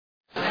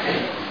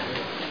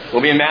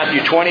We'll be in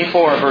Matthew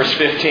 24, verse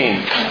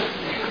 15.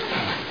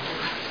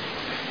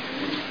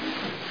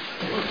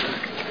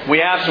 We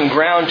have some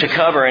ground to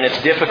cover, and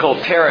it's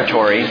difficult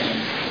territory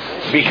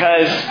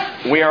because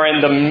we are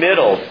in the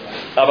middle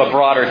of a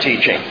broader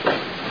teaching.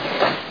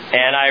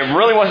 And I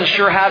really wasn't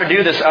sure how to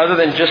do this other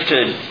than just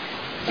to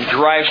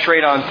drive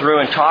straight on through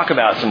and talk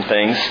about some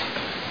things.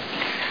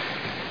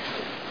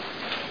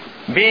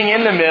 Being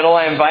in the middle,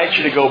 I invite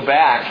you to go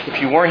back, if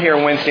you weren't here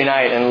Wednesday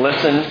night, and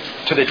listen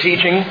to the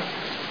teaching.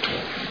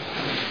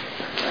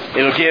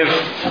 It'll give,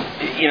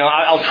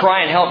 I'll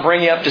try and help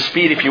bring you up to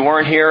speed if you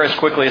weren't here as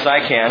quickly as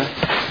I can.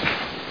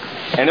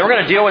 And then we're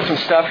going to deal with some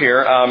stuff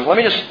here. Let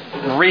me just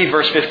read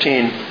verse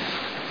 15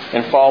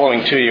 and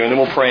following to you, and then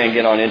we'll pray and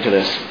get on into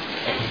this.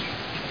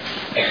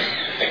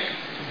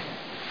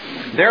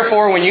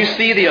 Therefore, when you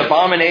see the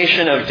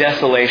abomination of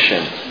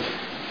desolation,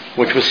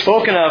 which was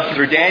spoken of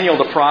through Daniel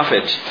the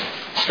prophet,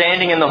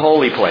 standing in the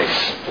holy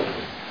place,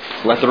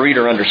 let the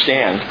reader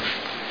understand,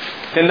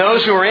 then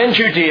those who are in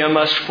Judea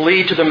must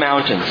flee to the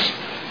mountains.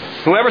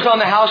 Whoever's on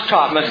the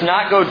housetop must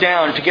not go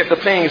down to get the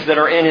things that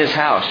are in his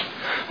house.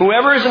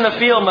 Whoever is in the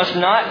field must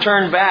not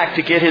turn back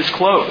to get his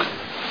cloak.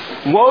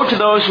 Woe to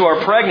those who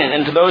are pregnant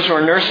and to those who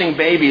are nursing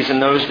babies in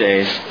those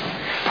days.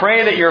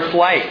 Pray that your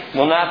flight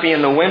will not be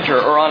in the winter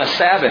or on a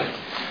Sabbath.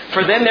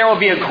 For then there will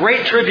be a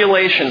great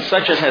tribulation,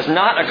 such as has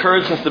not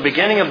occurred since the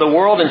beginning of the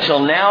world until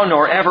now,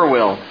 nor ever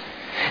will.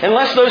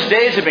 Unless those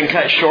days had been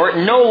cut short,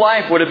 no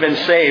life would have been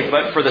saved,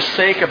 but for the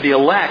sake of the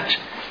elect,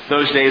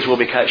 those days will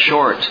be cut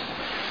short.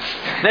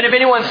 Then if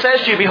anyone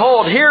says to you,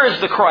 behold, here is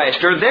the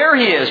Christ, or there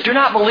he is, do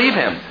not believe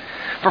him.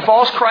 For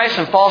false Christs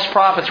and false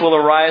prophets will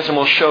arise and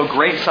will show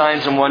great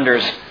signs and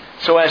wonders,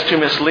 so as to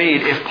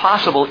mislead, if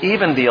possible,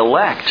 even the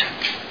elect.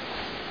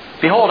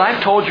 Behold,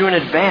 I've told you in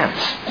advance.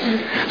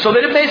 So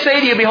that if they say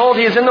to you, behold,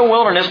 he is in the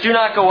wilderness, do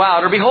not go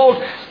out. Or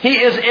behold, he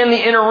is in the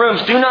inner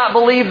rooms, do not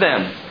believe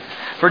them.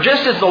 For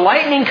just as the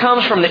lightning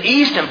comes from the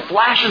east and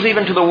flashes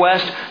even to the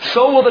west,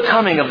 so will the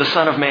coming of the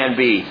Son of Man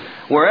be.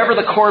 Wherever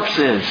the corpse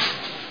is,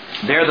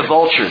 there the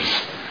vultures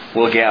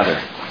will gather.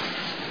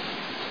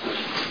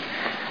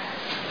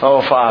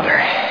 Oh, Father.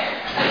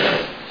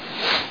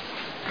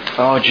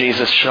 Oh,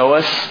 Jesus, show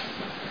us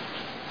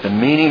the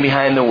meaning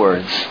behind the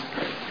words.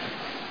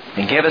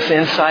 And give us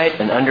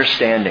insight and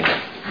understanding.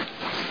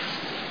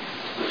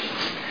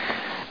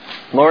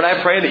 Lord,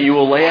 I pray that you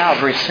will lay out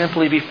very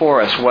simply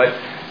before us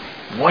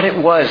what it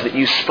was that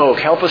you spoke.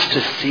 Help us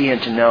to see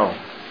and to know.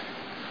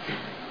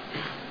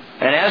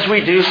 And as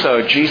we do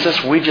so,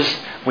 Jesus,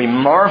 we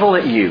marvel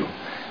at you.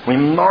 We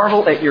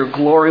marvel at your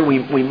glory.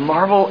 We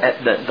marvel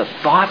at the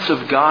thoughts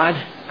of God.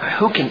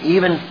 Who can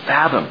even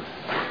fathom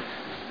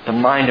the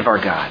mind of our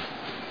God?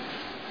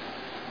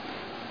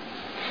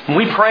 And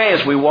we pray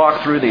as we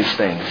walk through these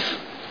things,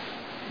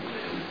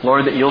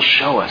 Lord, that you'll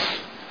show us.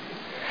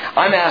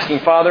 I'm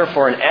asking, Father,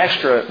 for an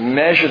extra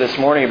measure this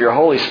morning of your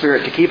Holy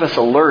Spirit to keep us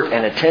alert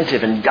and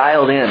attentive and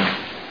dialed in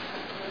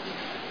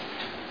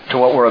to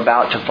what we're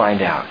about to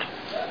find out.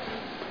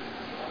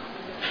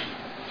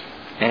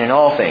 And in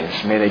all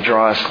things, may they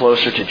draw us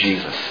closer to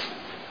Jesus.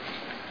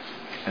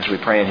 As we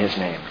pray in His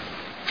name.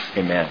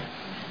 Amen.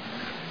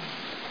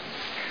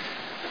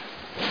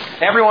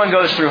 Everyone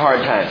goes through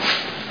hard times.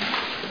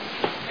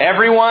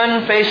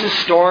 Everyone faces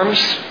storms.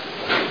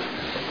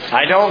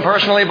 I don't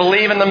personally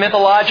believe in the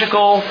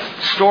mythological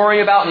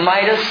story about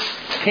Midas.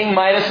 King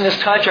Midas and his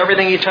touch,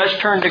 everything he touched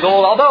turned to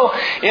gold. Although,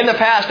 in the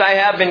past, I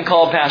have been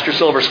called Pastor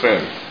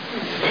Silverspoon.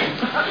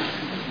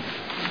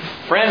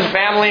 Friends,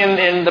 family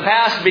in the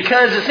past,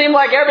 because it seemed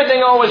like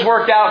everything always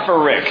worked out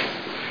for Rick.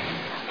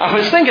 I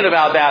was thinking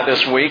about that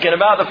this week and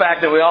about the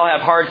fact that we all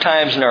have hard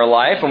times in our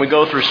life and we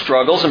go through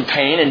struggles and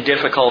pain and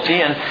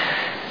difficulty. And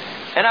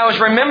I was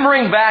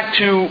remembering back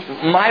to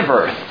my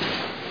birth.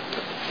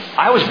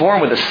 I was born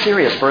with a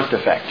serious birth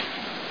defect.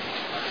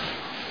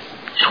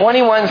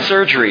 21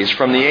 surgeries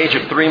from the age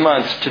of 3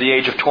 months to the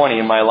age of 20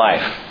 in my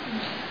life.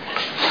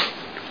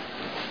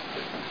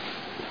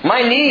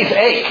 My knees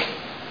ache.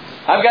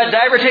 I've got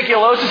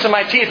diverticulosis and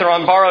my teeth are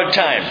on borrowed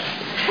time.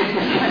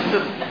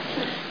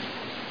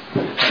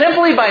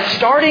 Simply by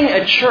starting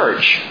a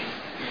church,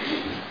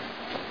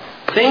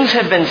 things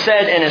have been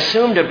said and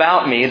assumed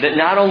about me that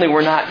not only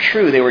were not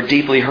true, they were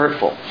deeply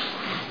hurtful.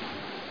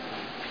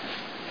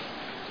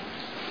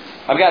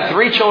 I've got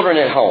 3 children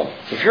at home.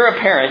 If you're a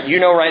parent, you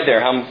know right there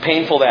how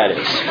painful that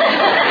is.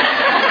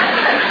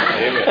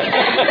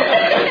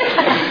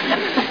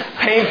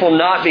 Painful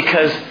not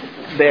because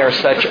they are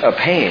such a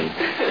pain,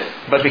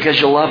 but because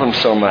you love them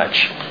so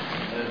much.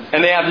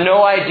 And they have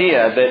no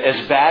idea that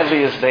as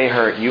badly as they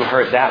hurt, you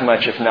hurt that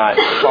much, if not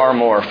far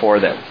more for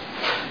them.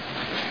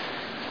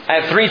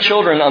 I have 3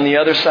 children on the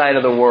other side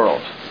of the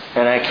world,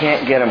 and I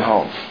can't get them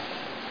home.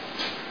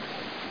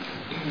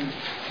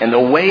 And the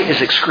wait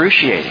is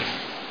excruciating.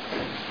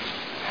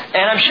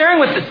 And I'm sharing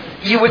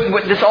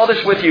all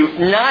this with you,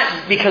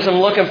 not because I'm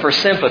looking for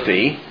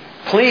sympathy.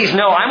 Please,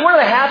 no, I'm one of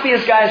the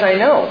happiest guys I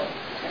know.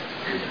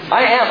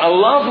 I am. I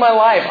love my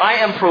life. I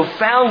am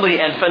profoundly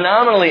and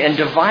phenomenally and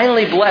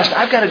divinely blessed.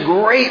 I've got a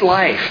great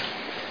life.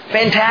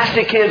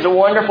 fantastic kids, a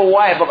wonderful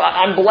wife.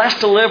 I'm blessed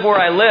to live where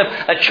I live.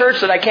 A church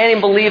that I can't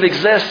even believe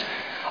exists.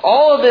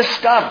 All of this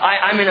stuff,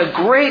 I'm in a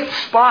great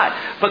spot.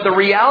 But the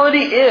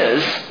reality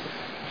is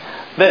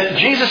that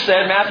Jesus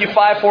said, Matthew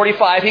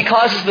 5:45, He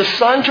causes the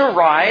sun to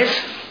rise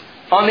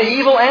on the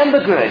evil and the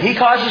good. He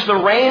causes sends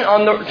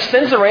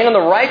the rain on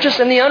the righteous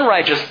and the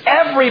unrighteous.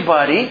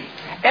 Everybody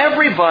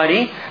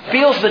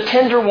feels the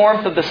tender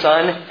warmth of the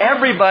sun.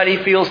 Everybody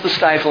feels the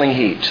stifling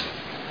heat.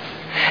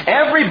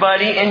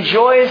 Everybody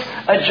enjoys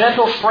a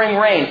gentle spring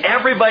rain.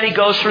 Everybody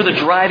goes through the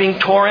driving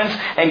torrents.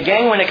 And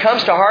gang, when it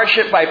comes to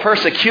hardship by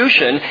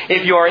persecution,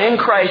 if you are in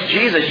Christ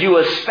Jesus, you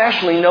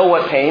especially know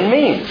what pain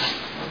means.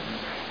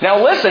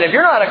 Now listen, if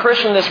you're not a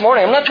Christian this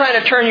morning, I'm not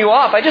trying to turn you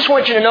off. I just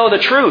want you to know the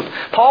truth.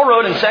 Paul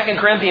wrote in 2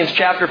 Corinthians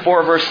chapter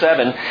 4, verse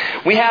 7,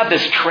 we have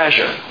this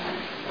treasure.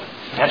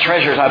 That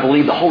treasure is, I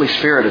believe, the Holy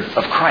Spirit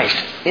of Christ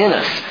in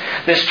us.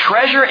 This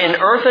treasure in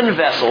earthen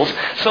vessels,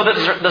 so that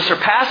the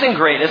surpassing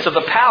greatness of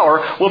the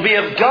power will be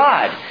of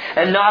God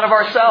and not of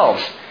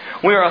ourselves.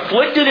 We are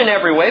afflicted in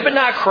every way, but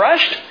not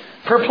crushed.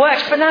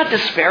 Perplexed, but not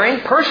despairing.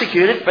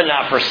 Persecuted, but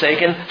not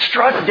forsaken.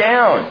 Struck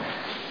down,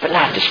 but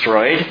not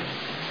destroyed.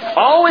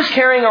 Always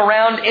carrying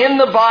around in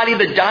the body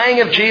the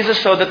dying of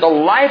Jesus, so that the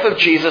life of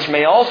Jesus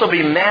may also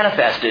be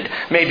manifested,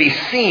 may be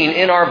seen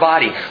in our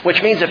body. Which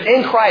means if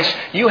in Christ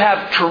you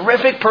have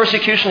terrific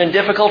persecution and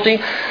difficulty,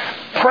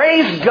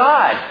 praise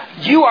God,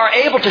 you are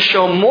able to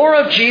show more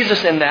of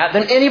Jesus in that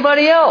than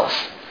anybody else.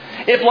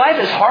 If life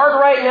is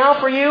hard right now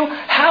for you,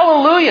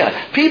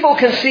 hallelujah, people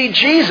can see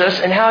Jesus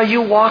and how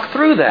you walk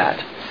through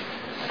that.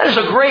 That is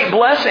a great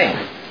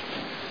blessing.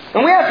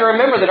 And we have to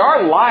remember that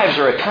our lives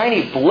are a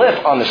tiny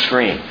blip on the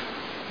screen.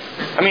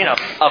 I mean, a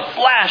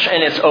flash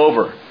and it's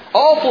over.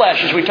 All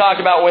flesh, as we talked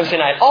about Wednesday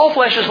night, all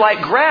flesh is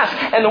like grass,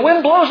 and the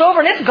wind blows over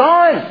and it's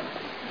gone.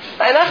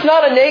 And that's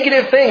not a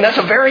negative thing. That's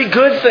a very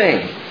good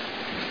thing.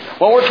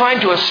 Well, we're trying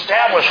to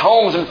establish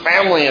homes and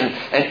family and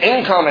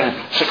income and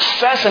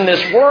success in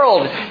this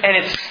world, and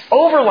it's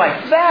over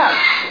like that.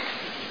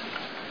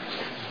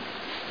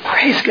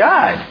 Praise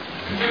God.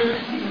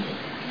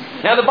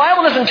 Now, the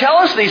Bible doesn't tell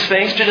us these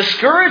things to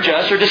discourage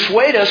us or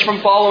dissuade us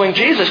from following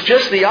Jesus.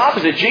 Just the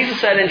opposite. Jesus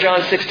said in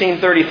John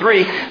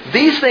 16:33,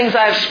 "These things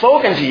I have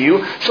spoken to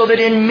you, so that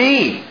in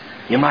me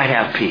you might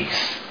have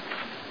peace.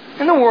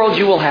 In the world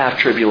you will have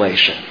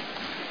tribulation.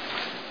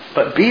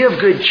 But be of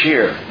good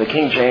cheer." The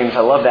King James,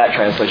 I love that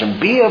translation.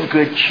 Be of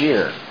good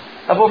cheer.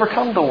 I've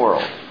overcome the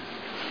world.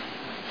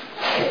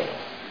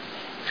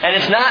 And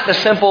it's not the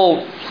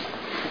simple,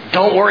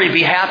 don't worry,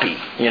 be happy,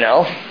 you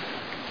know.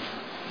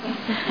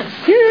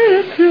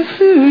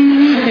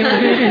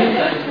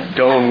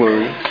 Don't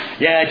worry.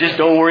 Yeah, just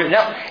don't worry.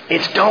 No,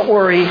 it's don't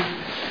worry.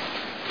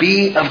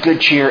 Be of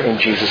good cheer in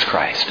Jesus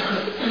Christ.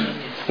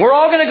 We're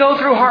all going to go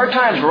through hard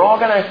times. We're all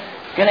going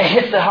to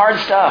hit the hard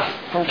stuff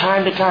from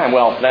time to time.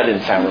 Well, that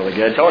didn't sound really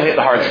good. Don't hit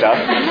the hard stuff.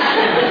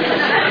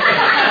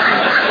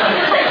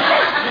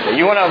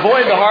 You want to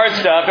avoid the hard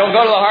stuff. Don't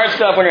go to the hard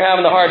stuff when you're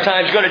having the hard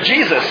times. Go to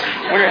Jesus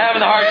when you're having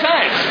the hard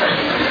times.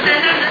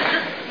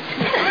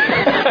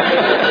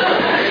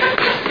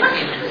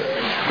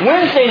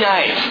 Wednesday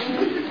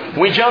night,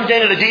 we jumped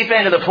into the deep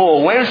end of the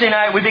pool. Wednesday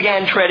night, we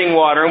began treading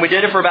water, and we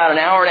did it for about an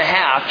hour and a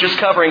half, just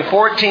covering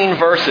 14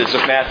 verses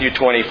of Matthew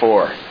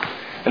 24.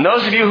 And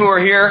those of you who are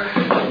here,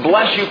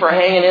 bless you for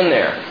hanging in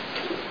there.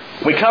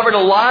 We covered a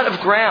lot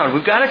of ground.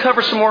 We've got to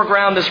cover some more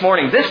ground this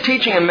morning. This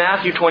teaching in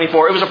Matthew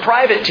 24, it was a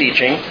private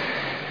teaching.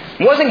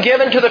 It wasn't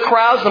given to the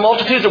crowds, the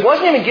multitudes. It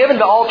wasn't even given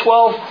to all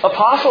 12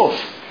 apostles.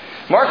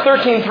 Mark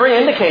 13:3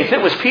 indicates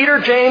it was Peter,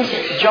 James,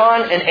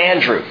 John, and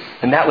Andrew.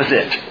 And that was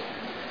it.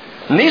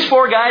 And these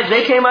four guys,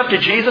 they came up to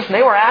Jesus and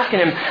they were asking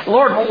Him,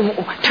 "Lord,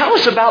 tell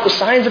us about the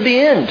signs of the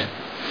end.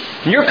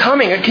 You're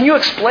coming. Can you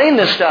explain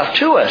this stuff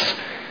to us?"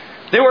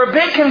 They were a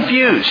bit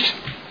confused.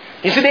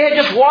 You see, they had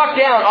just walked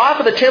down off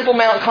of the Temple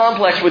Mount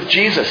complex with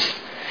Jesus.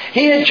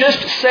 He had just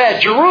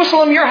said,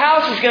 "Jerusalem, your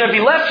house is going to be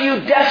left to you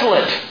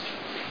desolate."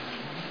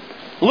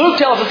 Luke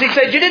tells us, he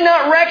said, "You did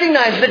not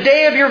recognize the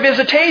day of your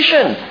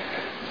visitation.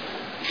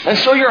 And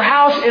so your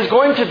house is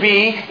going to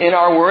be, in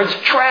our words,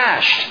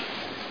 trashed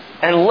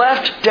and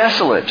left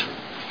desolate."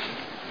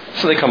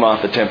 So they come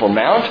off the Temple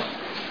Mount,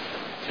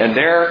 and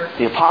there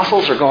the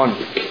apostles are going,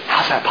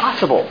 "How's that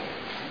possible?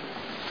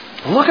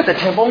 Look at the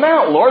Temple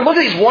Mount, Lord. Look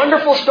at these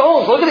wonderful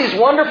stones. Look at these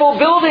wonderful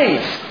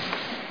buildings."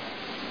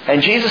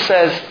 And Jesus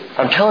says,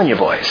 "I'm telling you,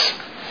 boys,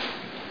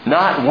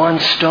 not one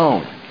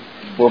stone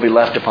will be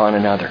left upon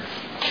another."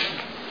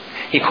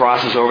 He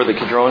crosses over the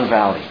Kidron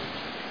Valley,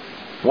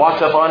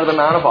 walks up onto the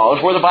Mount of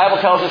Olives, where the Bible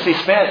tells us he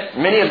spent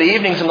many of the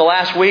evenings in the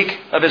last week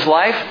of his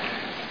life,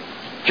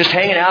 just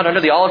hanging out under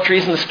the olive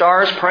trees and the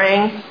stars,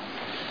 praying.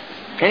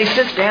 And he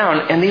sits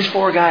down, and these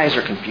four guys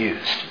are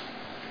confused.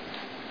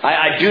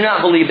 I do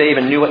not believe they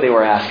even knew what they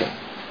were asking.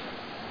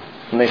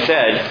 And they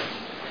said,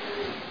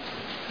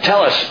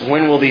 "Tell us,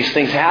 when will these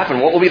things happen?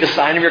 What will be the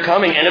sign of your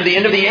coming and of the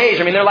end of the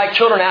age?" I mean, they're like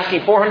children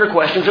asking 400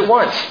 questions at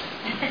once.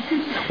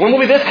 When will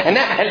be this and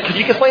that? And could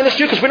you explain this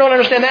too? Because we don't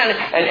understand that.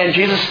 And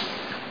Jesus,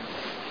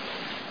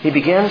 He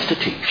begins to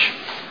teach.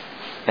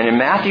 And in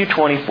Matthew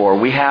 24,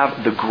 we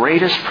have the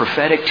greatest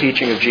prophetic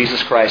teaching of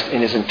Jesus Christ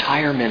in His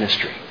entire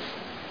ministry.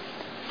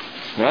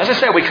 Now, as I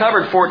said, we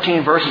covered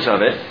 14 verses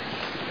of it.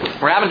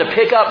 We're having to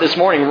pick up this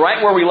morning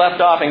right where we left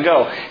off and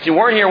go. If you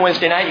weren't here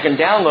Wednesday night, you can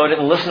download it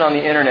and listen on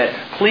the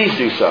internet. Please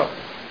do so.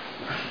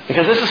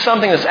 Because this is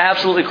something that's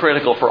absolutely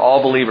critical for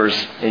all believers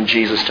in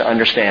Jesus to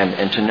understand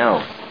and to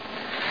know.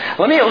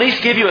 Let me at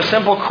least give you a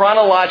simple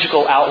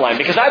chronological outline,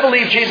 because I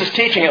believe Jesus'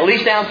 teaching, at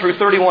least down through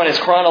 31, is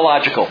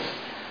chronological.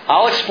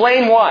 I'll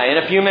explain why in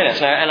a few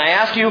minutes. And I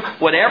ask you,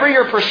 whatever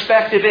your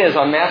perspective is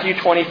on Matthew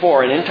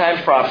 24 and end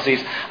times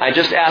prophecies, I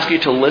just ask you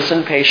to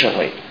listen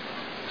patiently.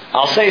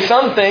 I'll say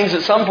some things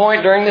at some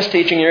point during this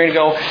teaching, you're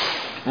going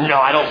to go, no,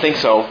 I don't think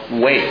so.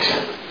 Wait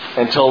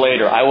until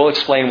later. I will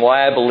explain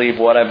why I believe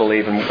what I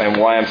believe and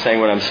why I'm saying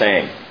what I'm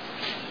saying.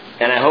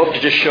 And I hope to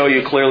just show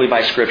you clearly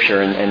by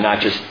Scripture and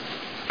not just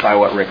by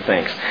what Rick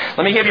thinks.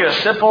 Let me give you a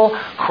simple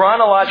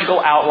chronological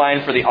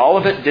outline for the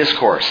Olivet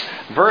Discourse.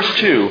 Verse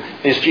 2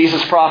 is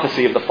Jesus'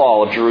 prophecy of the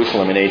fall of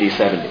Jerusalem in AD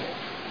 70.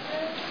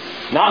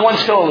 Not one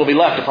stone will be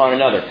left upon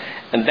another.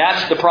 And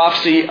that's the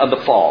prophecy of the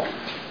fall,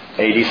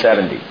 AD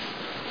 70.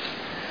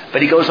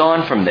 But he goes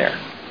on from there.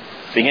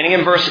 Beginning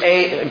in verse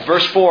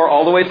 4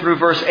 all the way through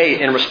verse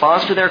 8, in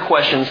response to their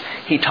questions,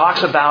 he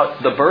talks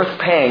about the birth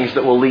pangs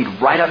that will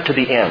lead right up to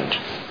the end.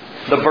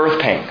 The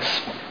birth pangs.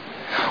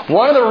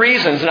 One of the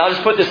reasons, and I'll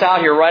just put this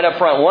out here right up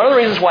front, one of the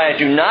reasons why I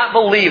do not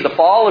believe the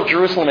fall of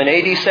Jerusalem in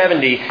AD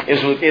 70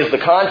 is the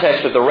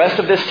context of the rest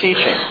of this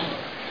teaching,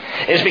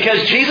 is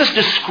because Jesus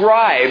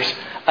describes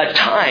a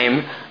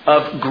time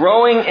of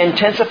growing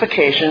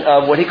intensification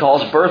of what he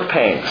calls birth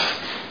pangs.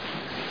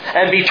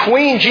 And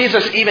between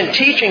Jesus even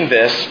teaching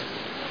this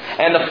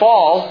and the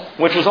fall,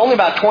 which was only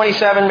about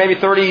 27, maybe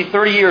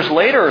 30 years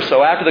later or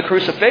so after the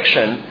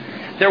crucifixion,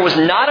 there was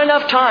not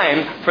enough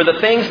time for the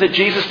things that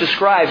Jesus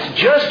describes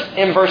just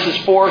in verses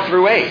 4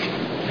 through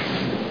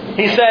 8.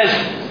 He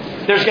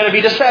says there's going to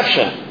be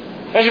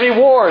deception. There's going to be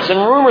wars and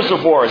rumors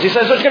of wars. He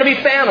says there's going to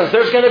be famines.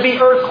 There's going to be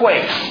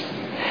earthquakes.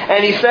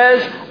 And he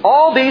says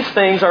all these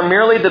things are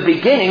merely the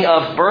beginning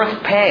of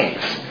birth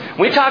pangs.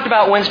 We talked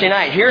about Wednesday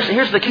night.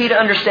 Here's the key to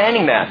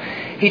understanding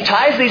that. He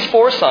ties these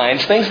 4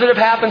 signs, things that have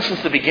happened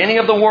since the beginning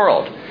of the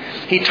world.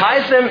 He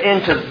ties them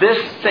into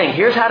this thing.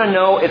 Here's how to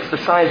know it's the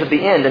signs of the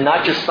end and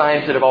not just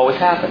signs that have always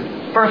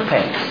happened. Birth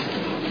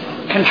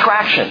pangs.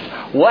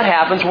 Contractions. What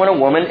happens when a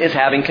woman is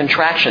having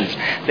contractions?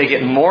 They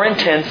get more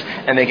intense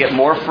and they get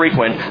more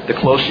frequent the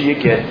closer you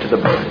get to the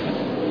birth.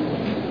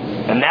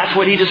 And that's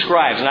what he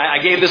describes. And I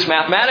gave this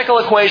mathematical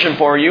equation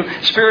for you,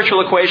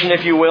 spiritual equation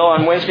if you will,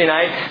 on Wednesday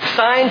night.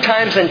 Sign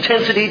times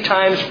intensity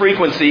times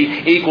frequency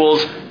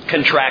equals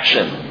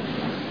contraction.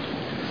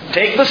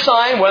 Take the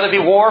sign, whether it be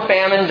war,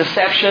 famine,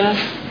 deception,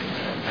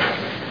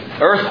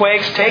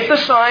 earthquakes. Take the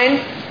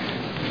sign,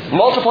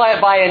 multiply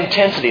it by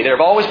intensity. There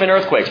have always been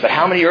earthquakes, but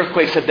how many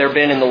earthquakes have there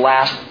been in the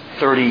last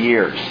 30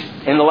 years?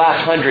 In the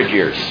last 100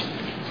 years?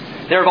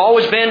 There have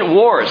always been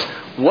wars.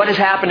 What has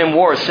happened in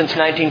wars since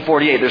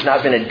 1948? There's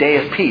not been a day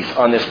of peace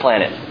on this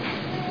planet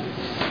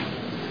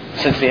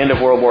since the end of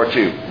World War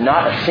II.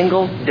 Not a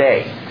single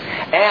day.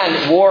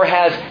 And war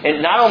has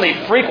not only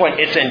frequent,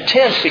 it's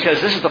intense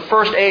because this is the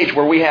first age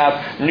where we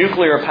have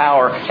nuclear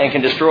power and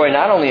can destroy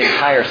not only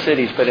entire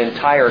cities, but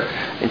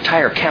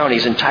entire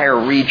counties, entire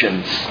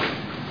regions.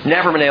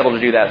 Never been able to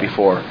do that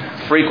before.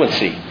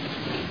 Frequency,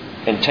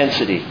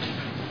 intensity,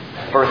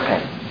 birth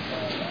pain.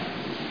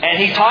 And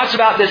he talks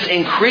about this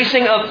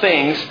increasing of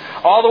things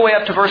all the way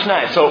up to verse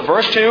 9. So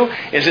verse 2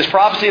 is his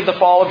prophecy of the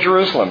fall of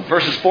Jerusalem.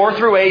 Verses 4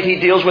 through 8, he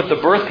deals with the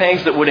birth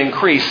pangs that would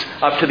increase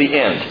up to the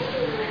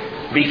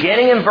end.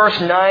 Beginning in verse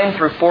 9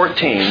 through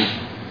 14,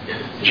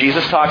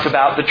 Jesus talks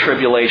about the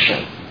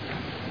tribulation.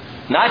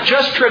 Not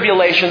just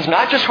tribulations,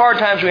 not just hard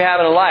times we have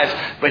in our lives,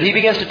 but he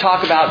begins to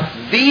talk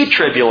about the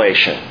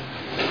tribulation.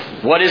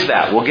 What is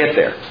that? We'll get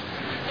there.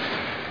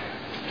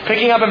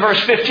 Picking up in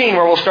verse 15,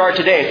 where we'll start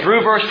today,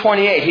 through verse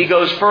 28, he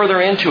goes further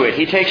into it.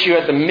 He takes you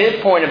at the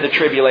midpoint of the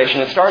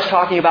tribulation and starts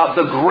talking about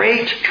the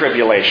great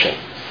tribulation.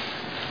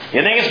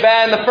 You think it's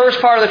bad in the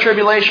first part of the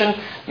tribulation?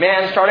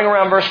 Man, starting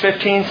around verse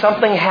 15,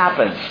 something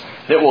happens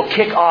that will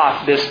kick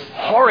off this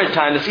horrid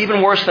time that's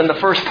even worse than the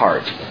first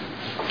part.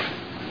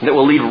 That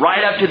will lead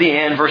right up to the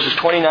end, verses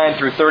 29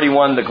 through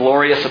 31, the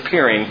glorious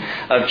appearing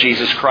of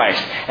Jesus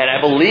Christ. And I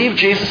believe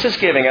Jesus is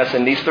giving us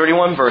in these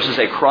 31 verses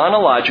a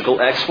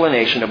chronological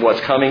explanation of what's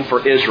coming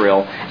for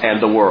Israel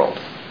and the world.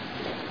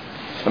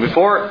 And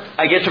before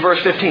I get to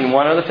verse 15,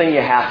 one other thing you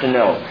have to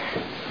know.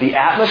 The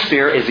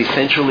atmosphere is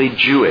essentially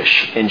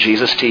Jewish in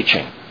Jesus'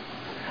 teaching.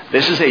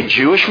 This is a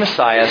Jewish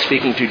Messiah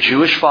speaking to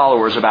Jewish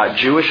followers about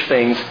Jewish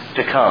things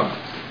to come.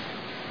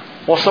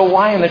 Well, so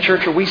why in the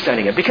church are we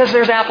studying it? Because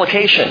there's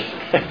application.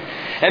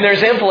 And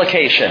there's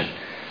implication.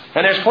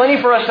 And there's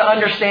plenty for us to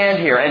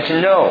understand here and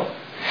to know.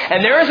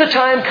 And there is a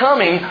time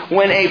coming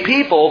when a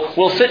people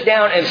will sit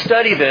down and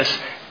study this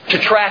to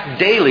track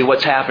daily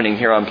what's happening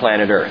here on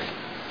planet Earth.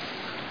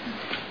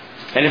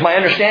 And if my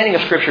understanding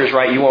of Scripture is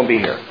right, you won't be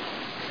here.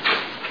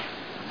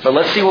 But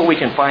let's see what we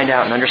can find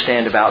out and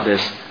understand about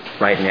this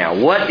right now.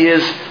 What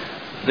is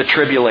the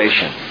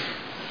tribulation.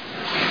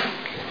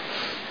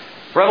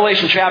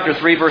 Revelation chapter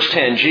 3, verse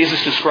 10,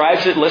 Jesus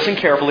describes it, listen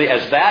carefully,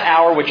 as that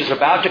hour which is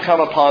about to come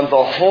upon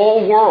the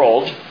whole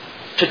world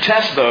to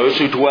test those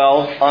who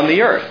dwell on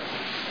the earth.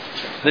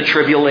 The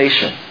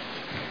tribulation.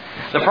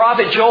 The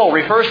prophet Joel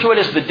refers to it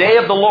as the day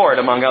of the Lord,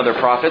 among other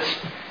prophets.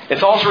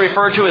 It's also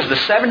referred to as the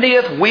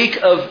 70th week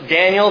of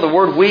Daniel. The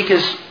word week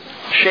is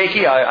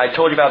shaky. I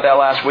told you about that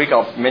last week.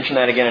 I'll mention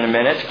that again in a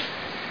minute.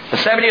 The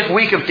 70th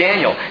week of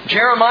Daniel.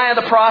 Jeremiah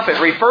the prophet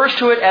refers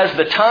to it as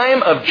the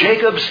time of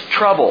Jacob's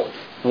trouble.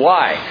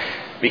 Why?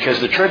 Because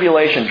the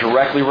tribulation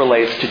directly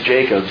relates to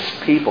Jacob's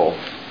people,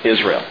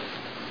 Israel.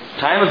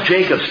 Time of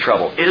Jacob's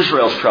trouble,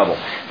 Israel's trouble.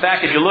 In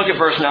fact, if you look at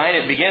verse 9,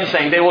 it begins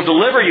saying, they will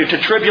deliver you to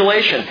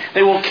tribulation.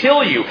 They will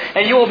kill you,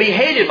 and you will be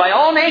hated by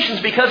all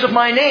nations because of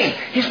my name.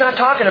 He's not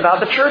talking about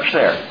the church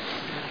there.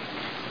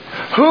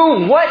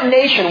 Who, what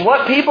nation,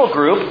 what people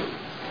group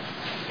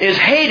is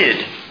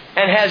hated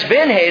and has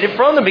been hated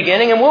from the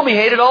beginning and will be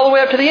hated all the way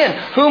up to the end?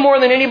 Who more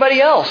than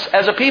anybody else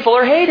as a people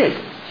are hated?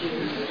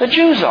 The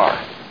Jews are.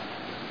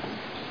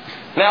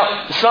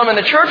 Now, some in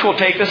the church will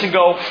take this and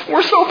go,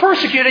 we're so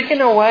persecuted. You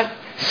know what?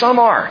 Some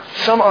are.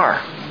 Some are.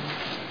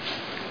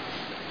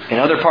 In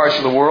other parts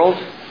of the world,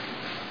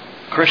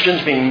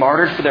 Christians being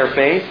martyred for their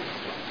faith.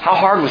 How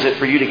hard was it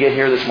for you to get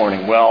here this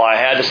morning? Well, I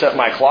had to set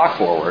my clock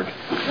forward.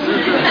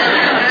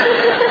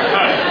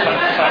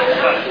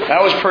 That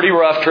was pretty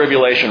rough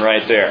tribulation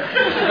right there.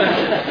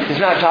 He's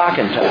not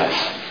talking to us.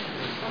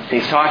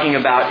 He's talking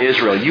about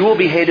Israel. You will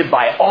be hated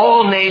by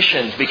all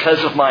nations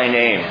because of my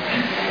name.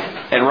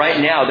 And right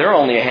now, there are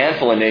only a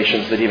handful of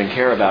nations that even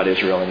care about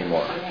Israel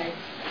anymore.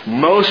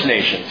 Most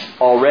nations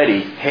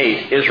already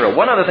hate Israel.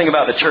 One other thing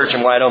about the church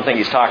and why I don't think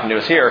he's talking to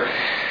us here,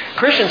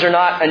 Christians are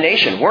not a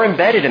nation. We're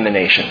embedded in the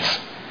nations.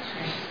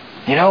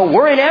 You know,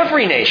 we're in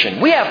every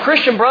nation. We have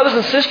Christian brothers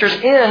and sisters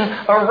in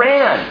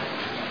Iran,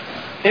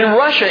 in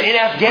Russia, in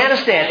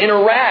Afghanistan, in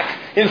Iraq,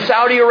 in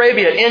Saudi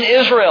Arabia, in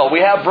Israel.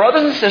 We have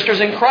brothers and sisters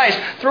in Christ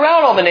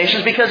throughout all the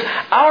nations because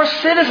our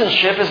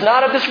citizenship is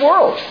not of this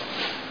world.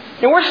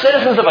 You know, we're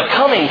citizens of a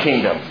coming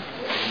kingdom.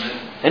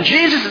 And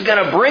Jesus is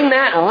going to bring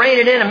that and reign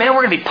it in. And man,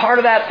 we're going to be part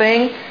of that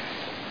thing.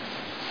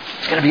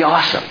 It's going to be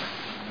awesome.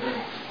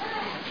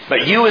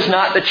 But you is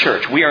not the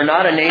church. We are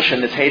not a nation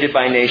that's hated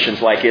by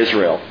nations like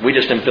Israel. We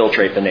just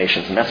infiltrate the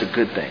nations, and that's a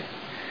good thing.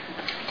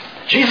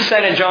 Jesus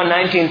said in John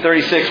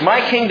 19:36,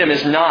 my kingdom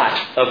is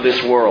not of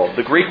this world.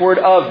 The Greek word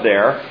of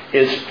there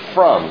is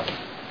from.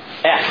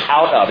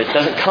 Out of. It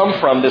doesn't come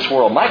from this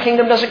world. My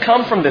kingdom doesn't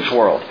come from this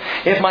world.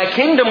 If my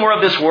kingdom were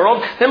of this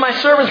world, then my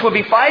servants would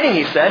be fighting,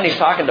 he said, and he's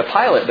talking to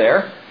Pilate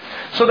there,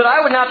 so that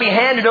I would not be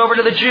handed over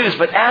to the Jews.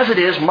 But as it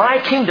is, my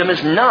kingdom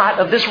is not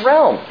of this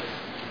realm.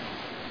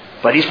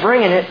 But he's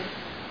bringing it,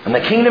 and the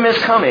kingdom is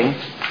coming.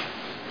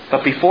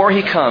 But before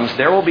he comes,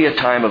 there will be a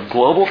time of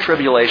global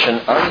tribulation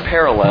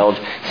unparalleled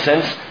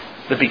since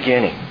the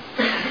beginning.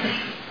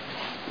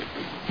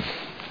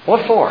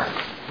 What for?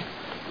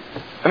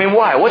 I mean,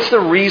 why? What's the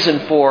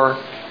reason for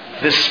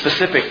this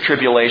specific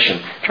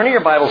tribulation? Turning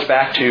your Bibles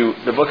back to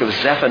the book of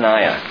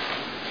Zephaniah,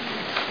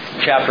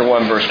 chapter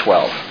 1, verse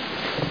 12.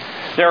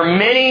 There are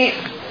many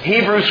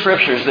Hebrew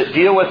scriptures that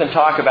deal with and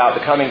talk about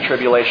the coming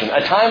tribulation.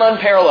 A time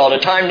unparalleled, a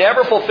time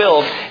never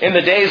fulfilled in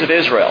the days of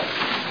Israel.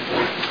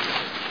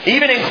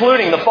 Even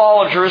including the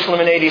fall of Jerusalem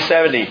in AD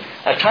 70.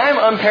 A time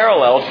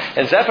unparalleled,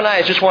 and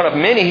Zephaniah is just one of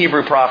many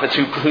Hebrew prophets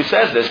who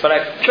says this, but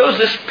I chose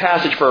this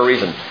passage for a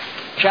reason.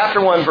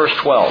 Chapter 1, verse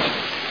 12.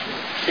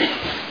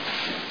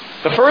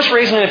 The first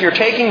reason, if you're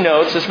taking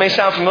notes, this may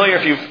sound familiar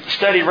if you've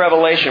studied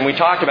Revelation, we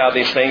talked about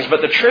these things,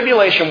 but the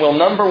tribulation will,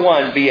 number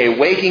one, be a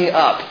waking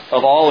up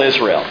of all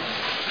Israel.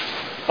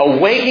 A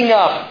waking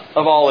up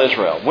of all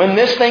Israel. When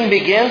this thing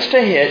begins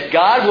to hit,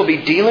 God will be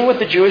dealing with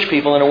the Jewish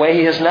people in a way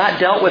He has not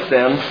dealt with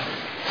them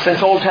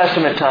since Old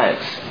Testament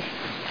times.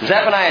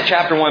 Zephaniah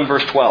chapter 1,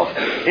 verse 12.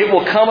 It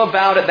will come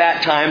about at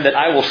that time that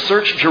I will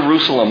search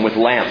Jerusalem with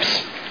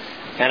lamps.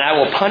 And I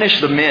will punish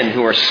the men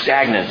who are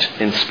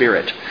stagnant in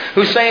spirit,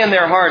 who say in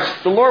their hearts,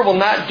 the Lord will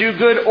not do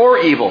good or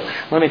evil.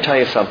 Let me tell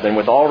you something.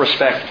 With all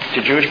respect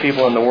to Jewish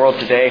people in the world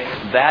today,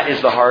 that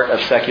is the heart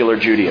of secular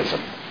Judaism.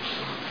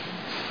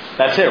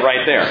 That's it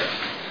right there.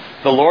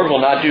 The Lord will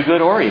not do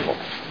good or evil.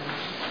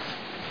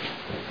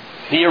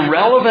 The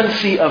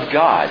irrelevancy of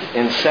God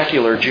in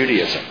secular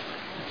Judaism.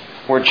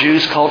 We're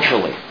Jews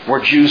culturally.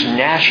 We're Jews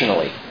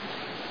nationally.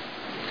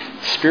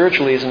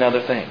 Spiritually is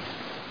another thing.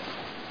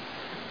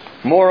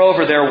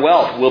 Moreover, their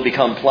wealth will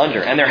become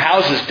plunder, and their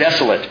houses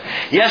desolate.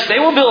 Yes, they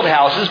will build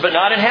houses, but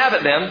not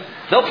inhabit them.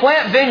 They'll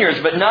plant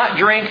vineyards, but not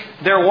drink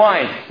their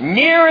wine.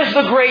 Near is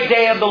the great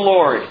day of the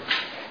Lord.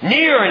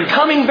 Near and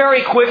coming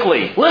very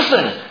quickly.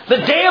 Listen, the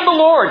day of the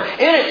Lord.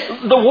 In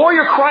it, the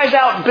warrior cries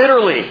out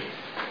bitterly.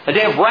 A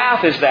day of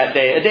wrath is that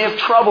day. A day of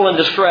trouble and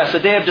distress. A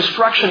day of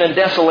destruction and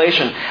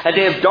desolation. A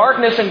day of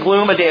darkness and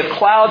gloom. A day of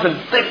clouds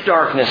and thick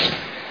darkness.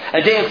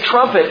 A day of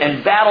trumpet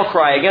and battle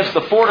cry against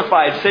the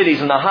fortified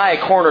cities and the high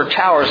cornered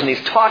towers. And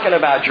he's talking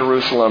about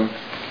Jerusalem.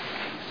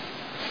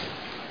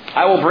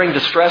 I will bring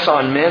distress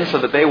on men so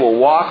that they will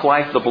walk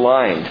like the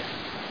blind.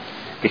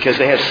 because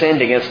they have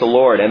sinned against the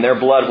Lord, and their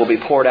blood will be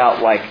poured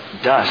out like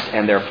dust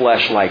and their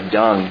flesh like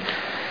dung.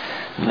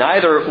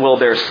 Neither will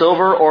their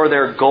silver or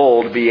their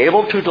gold be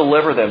able to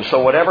deliver them.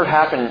 So whatever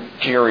happened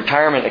to your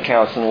retirement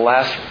accounts in the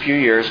last few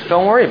years,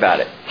 don't worry about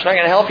it. It's not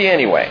going to help you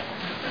anyway.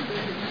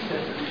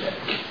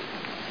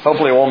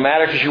 Hopefully it won't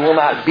matter because you will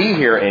not be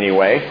here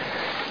anyway.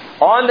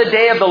 On the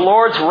day of the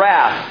Lord's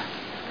wrath,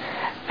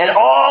 and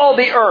all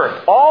the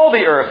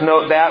earth,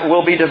 note that,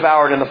 will be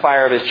devoured in the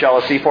fire of His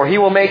jealousy, for He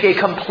will make a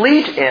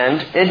complete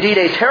end, indeed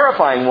a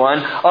terrifying one,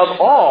 of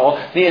all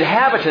the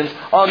inhabitants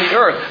on the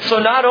earth. So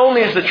not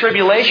only is the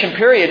tribulation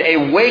period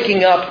a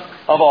waking up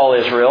of all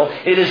Israel,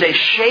 it is a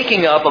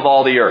shaking up of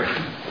all the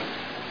earth.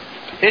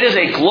 It is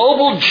a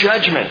global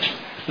judgment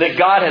that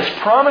God has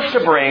promised to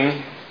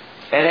bring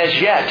and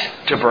has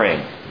yet to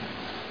bring.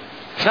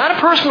 It's not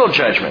a personal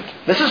judgment.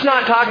 This is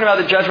not talking about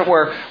the judgment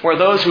where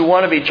those who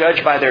want to be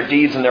judged by their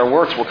deeds and their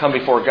works will come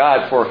before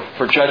God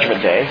for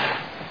Judgment Day.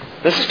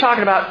 This is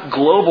talking about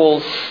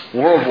global,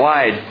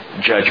 worldwide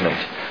judgment.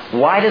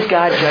 Why does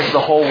God judge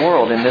the whole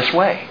world in this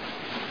way?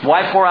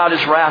 Why pour out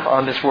His wrath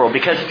on this world?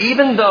 Because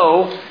even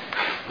though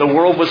the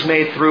world was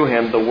made through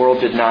Him, the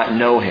world did not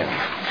know Him.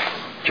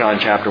 John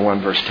chapter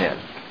 1, verse 10.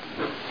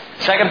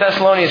 2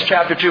 Thessalonians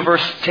chapter 2,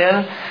 verse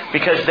 10,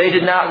 because they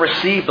did not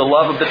receive the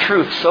love of the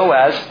truth so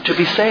as to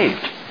be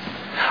saved.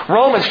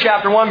 Romans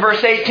chapter 1,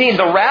 verse 18,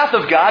 the wrath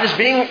of God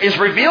is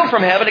revealed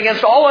from heaven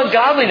against all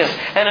ungodliness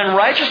and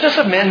unrighteousness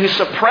of men who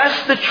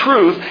suppress the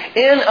truth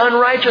in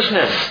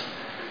unrighteousness.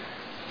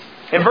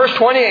 In verse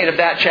 28 of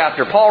that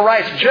chapter, Paul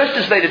writes, just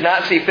as they did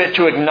not see fit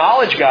to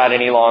acknowledge God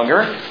any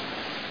longer,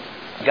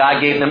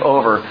 God gave them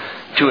over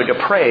to a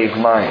depraved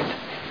mind.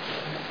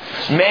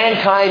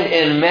 Mankind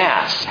en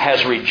masse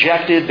has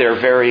rejected their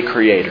very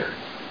Creator.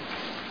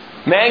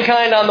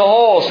 Mankind on the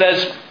whole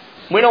says,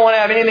 we don't want to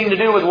have anything to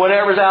do with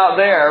whatever's out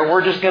there.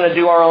 We're just going to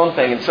do our own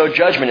thing. And so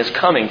judgment is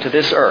coming to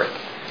this earth.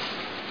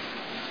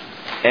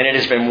 And it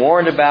has been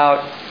warned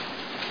about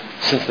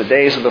since the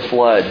days of the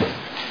flood.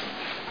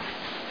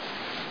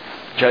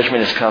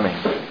 Judgment is coming.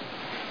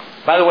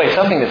 By the way,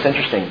 something that's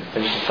interesting,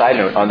 just a side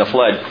note on the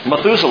flood.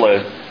 Methuselah,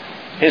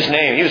 his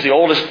name, he was the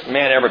oldest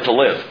man ever to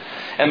live.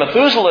 And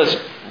Methuselah's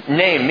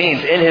name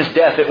means in his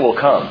death it will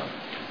come.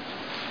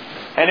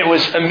 And it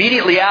was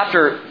immediately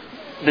after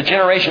the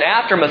generation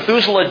after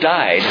Methuselah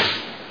died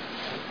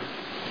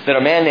that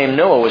a man named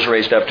Noah was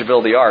raised up to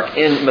build the ark.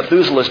 In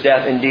Methuselah's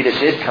death, indeed it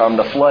did come.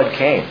 The flood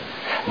came.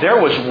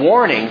 There was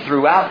warning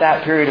throughout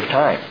that period of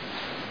time.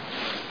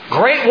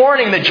 Great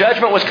warning that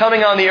judgment was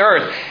coming on the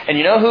earth. And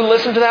you know who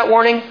listened to that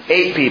warning?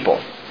 8 people.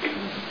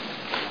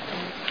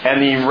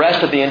 And the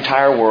rest of the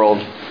entire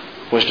world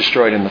was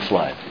destroyed in the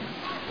flood.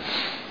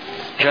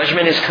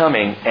 Judgment is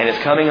coming, and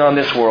it's coming on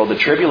this world. The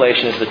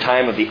tribulation is the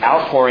time of the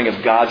outpouring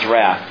of God's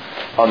wrath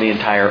on the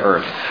entire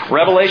earth.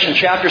 Revelation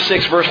chapter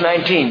 6, verse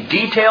 19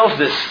 details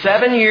this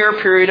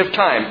 7-year period of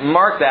time.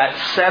 Mark that,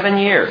 7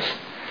 years.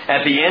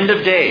 At the end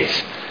of days.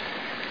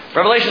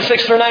 Revelation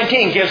 6 through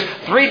 19 gives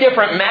 3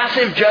 different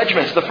massive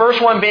judgments. The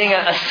first one being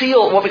a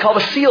seal, what we call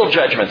the seal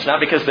judgments. Not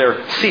because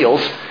they're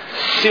seals.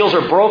 Seals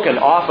are broken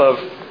off of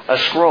a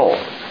scroll.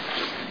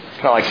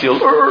 It's not like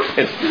seals.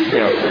 It's,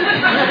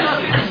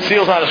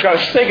 seals on a scroll.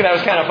 I was thinking that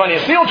was kind of funny.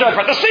 A seal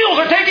judgment. The seals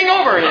are taking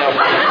over,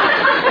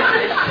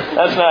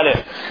 That's not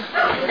it.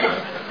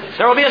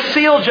 There will be a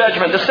seal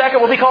judgment. The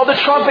second will be called the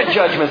trumpet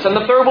judgments. And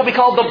the third will be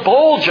called the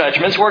bowl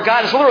judgments, where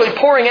God is literally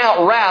pouring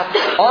out wrath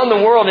on the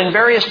world in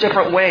various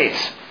different ways.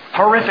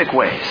 Horrific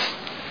ways.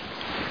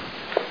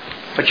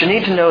 But you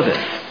need to know this.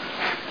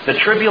 The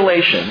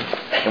tribulation,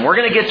 and we're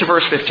going to get to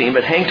verse 15,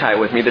 but hang tight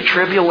with me. The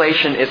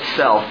tribulation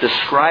itself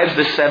describes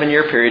this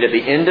 7-year period at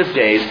the end of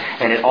days,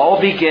 and it all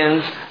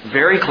begins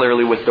very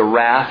clearly with the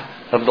wrath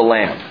of the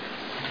Lamb.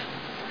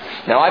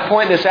 Now I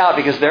point this out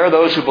because there are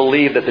those who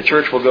believe that the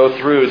church will go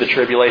through the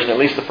tribulation, at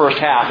least the first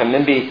half, and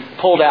then be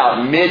pulled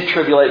out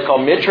mid-tribulation. It's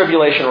called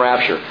mid-tribulation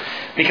rapture.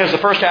 Because the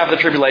first half of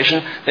the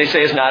tribulation, they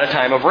say, is not a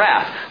time of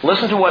wrath.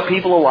 Listen to what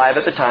people alive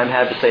at the time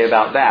had to say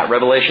about that.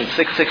 Revelation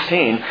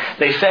 6:16,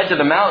 they said to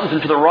the mountains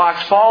and to the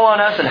rocks, fall on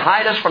us and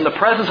hide us from the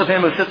presence of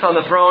Him who sits on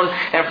the throne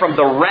and from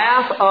the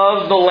wrath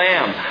of the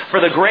Lamb.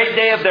 For the great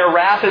day of their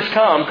wrath has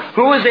come.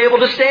 Who is able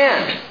to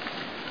stand?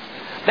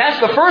 That's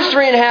the first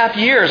 3.5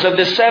 years of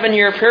this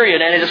 7-year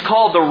period, and it is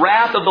called the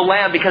wrath of the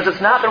Lamb because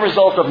it's not the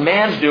result of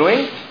man's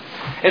doing.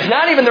 It's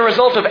not even the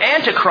result of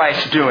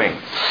Antichrist's doing.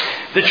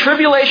 The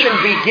tribulation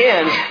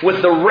begins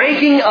with the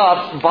raking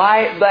up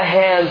by the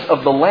hands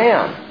of the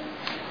Lamb.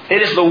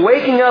 It is the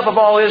waking up of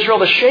all Israel,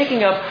 the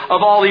shaking up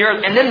of all the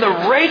earth, and then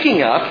the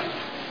raking up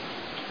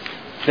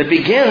that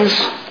begins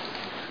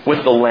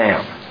with the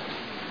Lamb.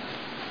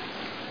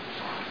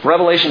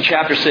 Revelation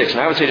chapter 6, and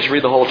I would say just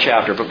read the whole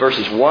chapter, but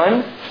verses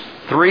 1,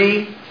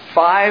 3,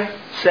 5,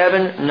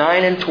 7,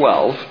 9, and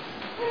 12,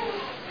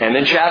 and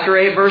then chapter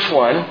 8, verse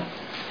 1,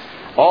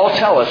 all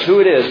tell us who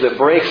it is that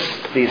breaks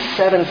these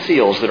 7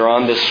 seals that are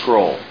on this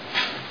scroll.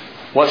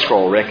 What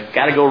scroll, Rick?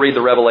 Got to go read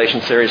the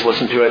Revelation series,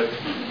 listen to it,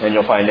 and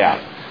you'll find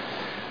out.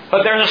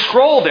 But there's a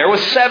scroll there with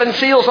 7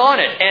 seals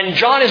on it, and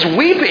John is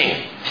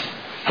weeping.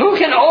 Who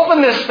can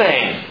open this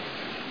thing.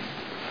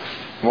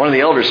 One of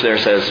the elders there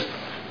says,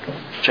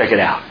 check it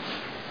out.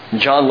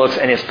 And John looks,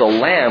 and it's the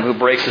Lamb who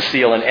breaks the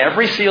seal. And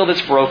every seal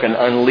that's broken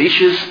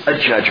unleashes a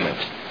judgment.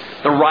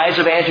 The rise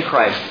of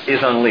Antichrist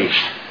is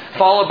unleashed.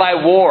 Followed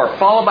by war,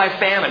 followed by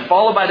famine,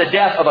 followed by the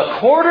death of a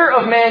quarter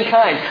of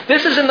mankind.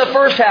 This is in the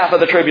first half of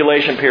the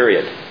tribulation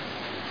period.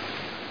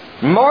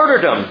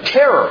 Martyrdom,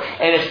 terror.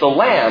 And it's the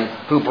Lamb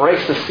who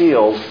breaks the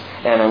seals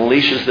and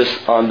unleashes this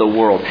on the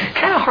world.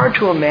 Kind of hard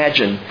to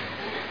imagine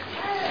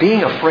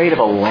being afraid of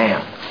a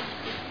lamb.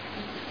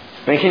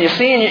 I mean, can you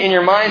see in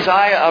your mind's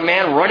eye a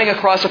man running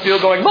across a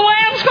field going, the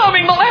lamb's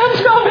coming, the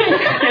lamb's coming,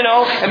 you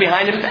know, and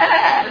behind him,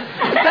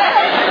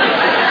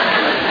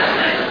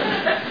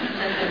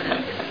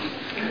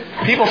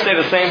 People say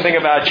the same thing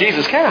about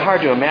Jesus. Kind of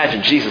hard to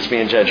imagine Jesus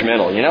being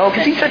judgmental, you know,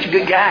 because he's such a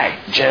good guy.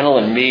 Gentle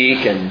and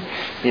meek and,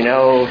 you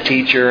know,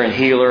 teacher and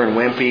healer and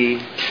wimpy.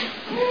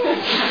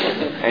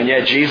 And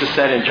yet Jesus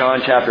said in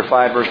John chapter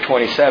 5, verse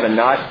 27,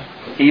 not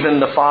even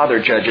the Father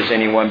judges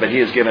anyone, but He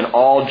has given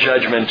all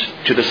judgment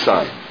to the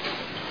Son.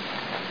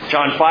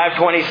 John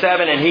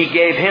 5:27, and He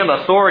gave Him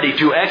authority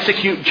to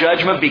execute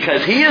judgment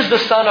because He is the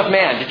Son of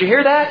Man. Did you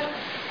hear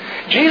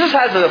that? Jesus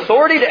has the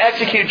authority to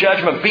execute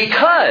judgment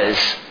because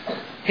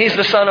He's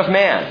the Son of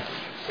Man.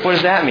 What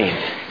does that mean?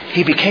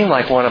 He became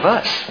like one of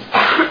us.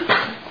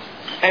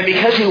 And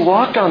because He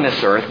walked on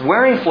this earth,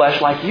 wearing flesh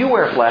like you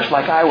wear flesh,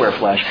 like I wear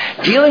flesh,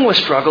 dealing with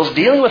struggles,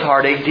 dealing with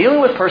heartache,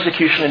 dealing with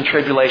persecution and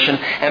tribulation,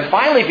 and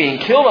finally being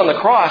killed on the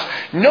cross,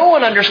 no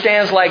one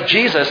understands like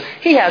Jesus.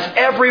 He has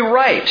every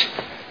right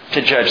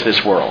to judge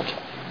this world.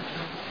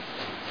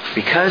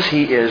 Because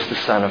He is the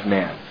Son of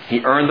Man.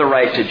 He earned the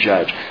right to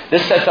judge.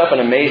 This sets up an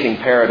amazing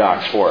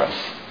paradox for us.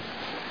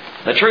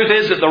 The truth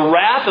is that the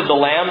wrath of the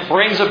Lamb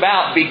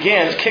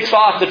kicks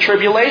off the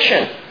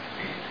tribulation.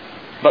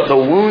 But the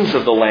wounds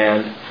of the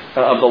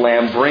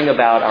Lamb bring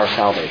about our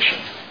salvation.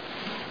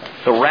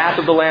 The wrath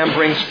of the Lamb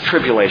brings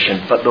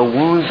tribulation, but the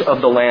wounds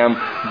of the Lamb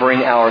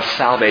bring our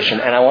salvation.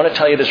 And I want to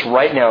tell you this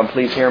right now, and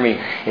please hear me.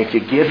 If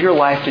you give your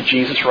life to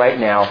Jesus right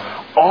now,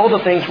 all the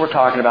things we're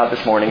talking about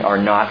this morning are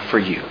not for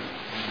you.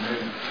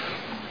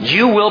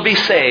 You will be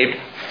saved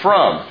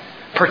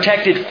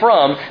protected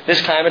from this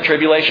time of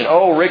tribulation.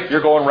 Oh, Rick, you're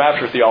going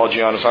rapture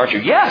theology on us, aren't you?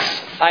 Yes,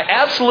 I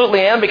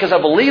absolutely am, because I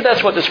believe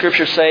that's what the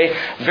Scriptures say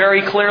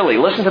very clearly.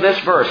 Listen to this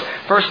verse,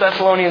 1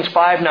 Thessalonians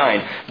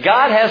 5:9.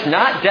 God has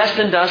not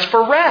destined us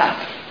for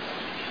wrath.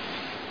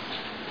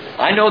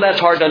 I know that's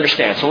hard to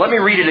understand, so let me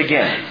read it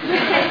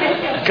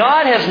again.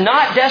 God has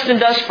not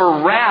destined us for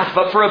wrath,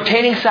 but for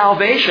obtaining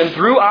salvation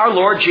through our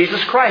Lord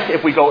Jesus Christ.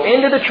 If we go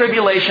into the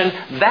tribulation,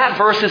 that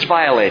verse is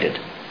violated.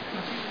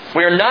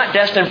 We are not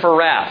destined for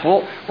wrath.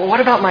 Well, what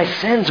about my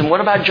sins? And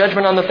what about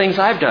judgment on the things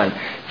I've done?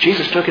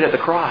 Jesus took it at the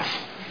cross.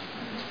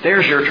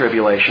 There's your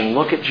tribulation.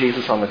 Look at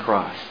Jesus on the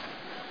cross.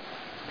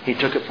 He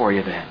took it for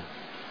you then.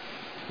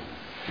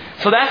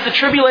 So that's the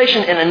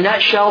tribulation in a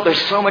nutshell.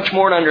 There's so much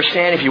more to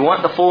understand. If you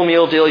want the full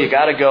meal deal, you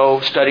got to go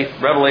study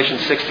Revelation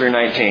 6 through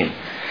 19.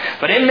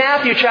 But in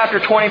Matthew chapter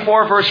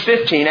 24, verse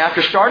 15,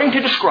 after starting to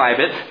describe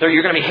it,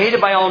 you're going to be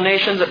hated by all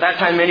nations. At that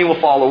time, many will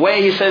fall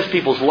away. He says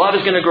people's love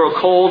is going to grow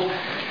cold.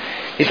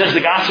 He says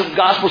the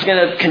gospel is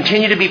going to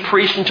continue to be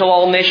preached until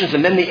all nations,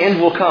 and then the end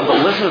will come.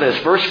 But listen to this.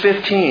 Verse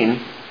 15,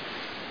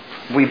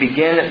 we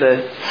begin at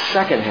the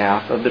second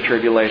half of the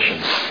tribulation.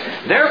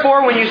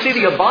 Therefore, when you see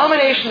the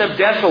abomination of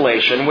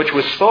desolation, which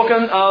was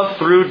spoken of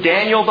through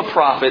Daniel the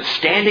prophet,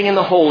 standing in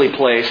the holy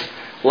place,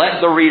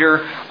 let the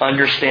reader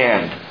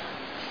understand.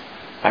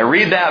 I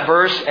read that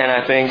verse and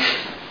I think,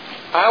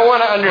 I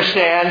want to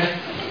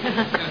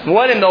understand,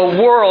 what in the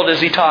world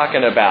is he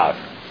talking about?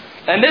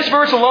 And this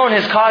verse alone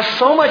has caused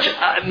so much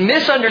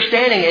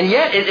misunderstanding, and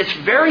yet it's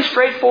very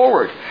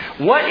straightforward.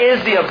 What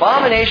is the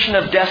abomination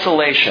of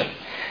desolation?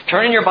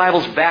 Turn in your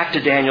Bibles back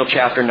to Daniel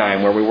chapter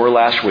 9, where we were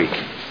last week.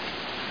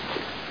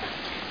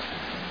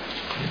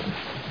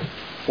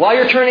 While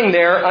you're turning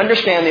there,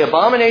 understand the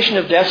abomination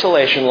of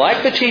desolation,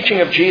 like the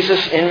teaching of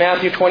Jesus in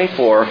Matthew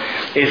 24,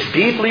 is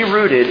deeply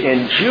rooted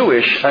in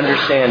Jewish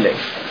understanding.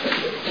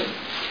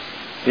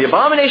 The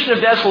abomination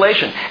of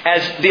desolation,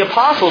 as the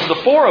apostles, the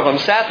four of them,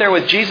 sat there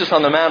with Jesus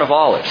on the Mount of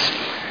Olives.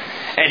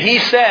 And He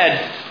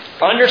said,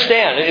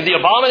 understand, the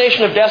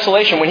abomination of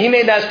desolation, when He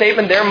made that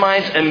statement, their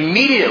minds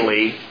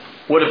immediately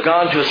would have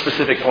gone to a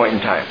specific point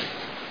in time.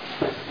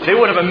 They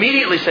would have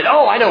immediately said,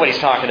 oh, I know what He's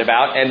talking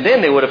about. And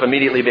then they would have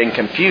immediately been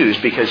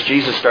confused because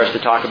Jesus starts to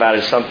talk about it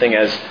as something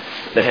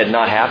that had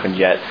not happened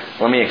yet.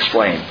 Let me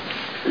explain.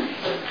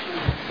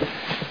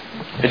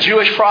 The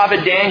Jewish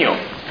prophet Daniel,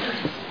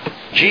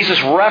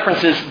 Jesus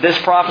references this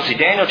prophecy.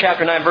 Daniel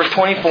chapter 9, verse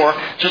 24.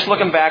 Just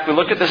looking back, we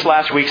looked at this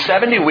last week.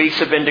 70 weeks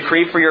have been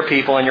decreed for your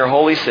people in your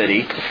holy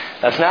city.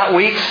 That's not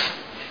weeks.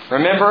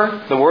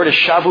 Remember, the word is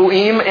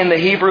shavuim in the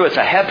Hebrew. It's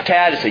a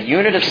heptad. It's a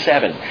unit of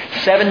 7.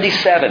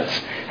 77s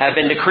have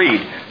been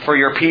decreed for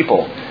your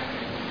people.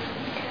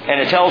 And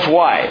it tells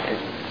why.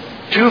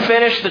 To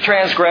finish the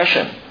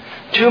transgression.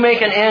 To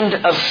make an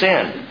end of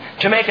sin.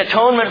 to make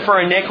atonement for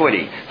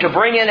iniquity, to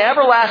bring in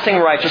everlasting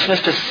righteousness,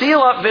 to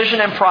seal up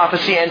vision and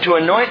prophecy, and to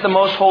anoint the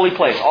most holy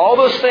place. All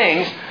those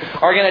things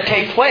are going to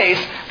take place,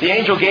 the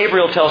angel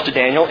Gabriel tells to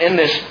Daniel, in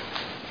this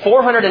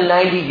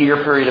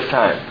 490-year period of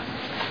time.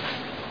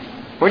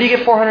 Where do you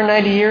get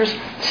 490 years?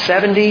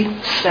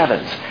 70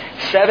 sevens.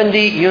 70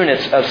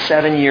 units of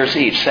 7 years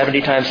each.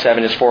 70 times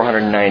 7 is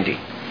 490.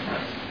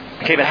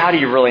 Okay, but how do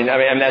you really know?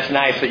 I mean, that's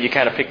nice that you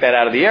kind of picked that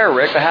out of the air,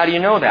 Rick, but how do you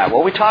know that?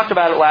 Well, we talked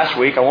about it last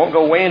week. I won't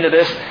go way into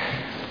this,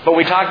 but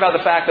we talked about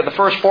the fact that the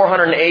first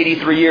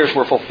 483 years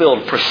were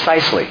fulfilled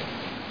precisely,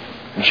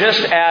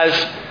 just as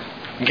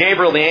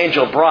Gabriel the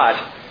angel brought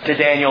to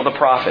Daniel the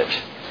prophet.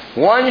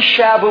 1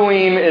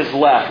 Shabuim is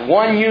left.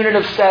 1 unit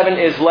of 7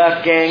 is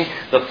left, gang.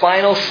 The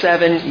final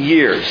 7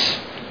 years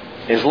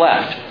is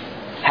left.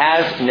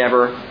 Has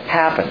never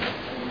happened.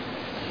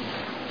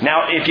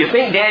 Now, if you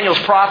think Daniel's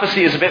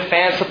prophecy is a bit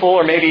fanciful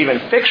or maybe even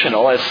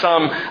fictional, as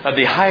some of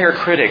the higher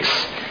critics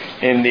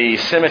in the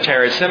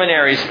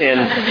seminaries in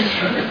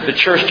the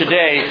church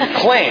today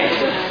claim,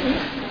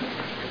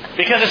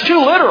 because it's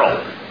too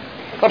literal.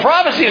 The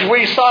prophecies,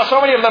 we saw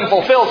so many of them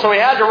fulfilled, so we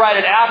had to write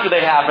it after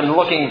they happened,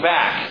 looking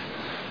back.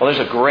 Well,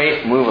 there's a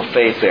great move of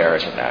faith there,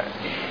 isn't there?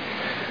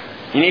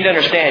 You need to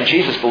understand,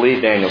 Jesus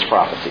believed Daniel's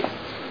prophecy.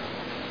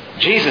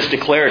 Jesus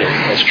declared it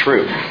as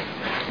true.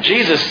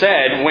 Jesus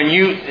said, when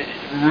you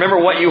remember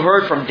what you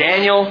heard from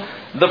Daniel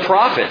the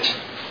prophet,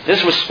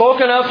 this was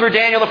spoken of through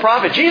Daniel the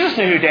prophet. Jesus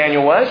knew who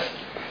Daniel was.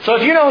 So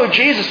if you know who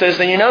Jesus is,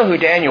 then you know who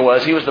Daniel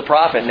was. He was the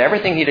prophet, and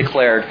everything he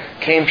declared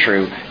came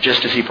true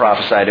just as he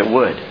prophesied it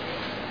would.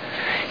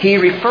 He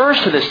refers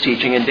to this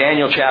teaching in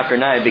Daniel chapter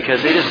 9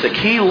 because it is the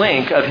key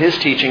link of his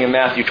teaching in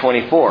Matthew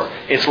 24.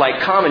 It's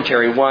like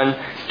commentary one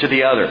to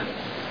the other.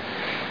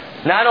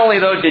 Not only,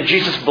 though, did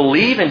Jesus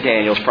believe in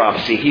Daniel's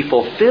prophecy, he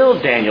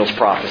fulfilled Daniel's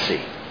prophecy.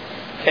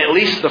 At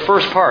least the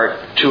first part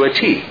to a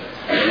T.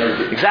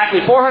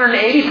 Exactly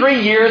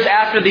 483 years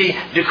after the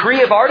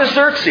decree of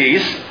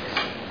Artaxerxes,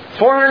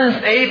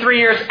 483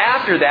 years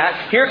after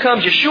that, here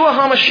comes Yeshua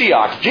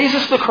HaMashiach,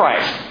 Jesus the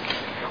Christ,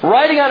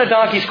 riding on a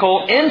donkey's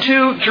colt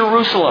into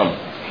Jerusalem.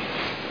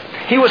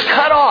 He was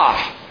cut off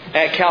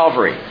at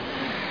Calvary.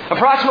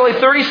 Approximately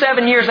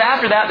 37 years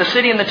after that, the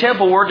city and the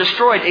temple were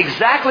destroyed,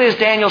 exactly as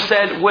Daniel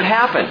said would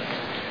happen.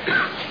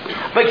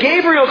 But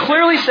Gabriel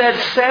clearly said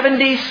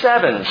 70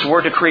 sevens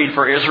were decreed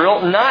for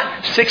Israel,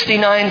 not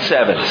 69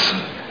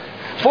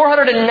 sevens.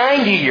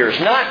 490 years,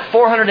 not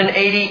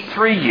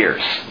 483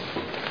 years.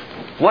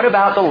 What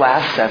about the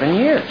last 7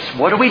 years?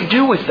 What do we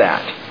do with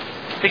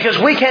that? Because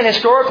we can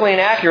historically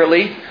and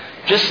accurately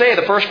just say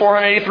the first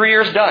 483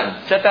 years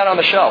done. Set that on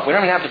the shelf. We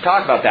don't even have to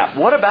talk about that.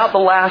 What about the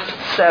last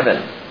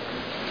 7?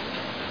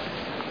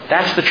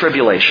 That's the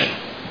tribulation.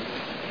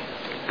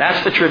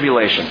 That's the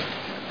tribulation.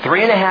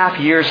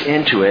 3.5 years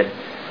into it,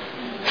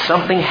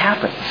 something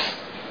happens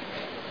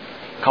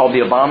called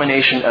the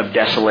abomination of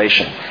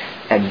desolation.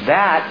 And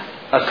that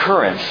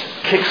occurrence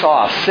kicks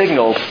off,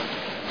 signals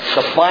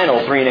the final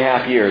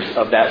 3.5 years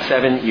of that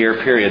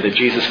 7-year period that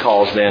Jesus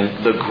calls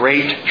then the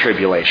Great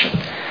Tribulation.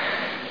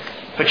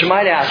 But you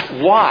might ask,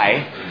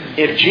 why,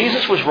 if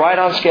Jesus was right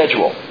on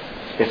schedule,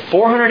 if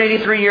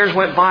 483 years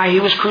went by, He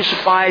was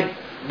crucified,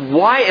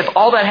 why, if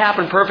all that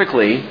happened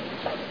perfectly,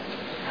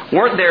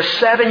 weren't there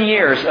 7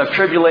 years of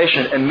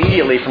tribulation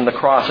immediately from the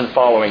cross and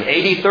following?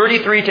 AD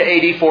 33 to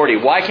AD 40.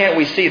 Why can't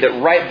we see that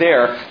right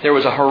there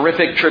was a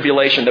horrific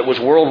tribulation that was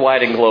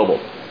worldwide and global?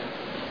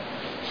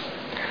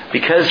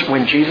 Because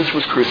when Jesus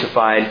was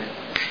crucified,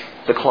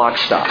 the clock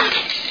stopped.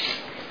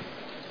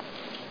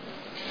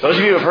 Those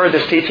of you who have heard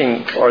this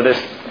teaching or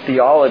this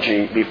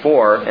theology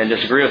before and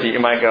disagree with it, you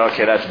might go,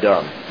 okay, that's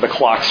dumb. The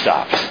clock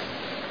stops.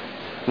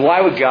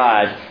 Why would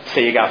God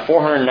say you got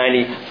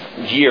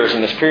 490 years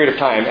in this period of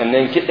time and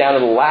then get down to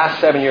the last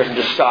 7 years and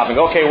just stop and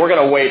go, okay, we're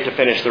going to wait to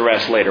finish the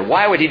rest later?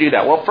 Why would He do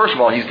that? Well, first of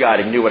all, He's God.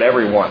 He can do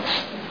whatever He wants.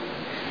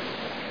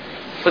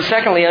 But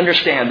secondly,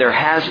 understand there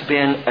has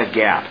been a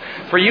gap.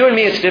 For you and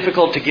me, it's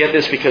difficult to get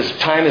this because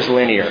time is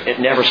linear. It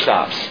never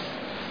stops.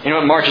 You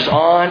know, it marches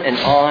on and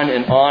on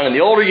and on. And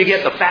the older you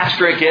get, the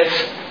faster it gets.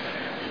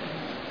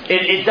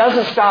 It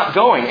doesn't stop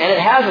going. And it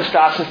hasn't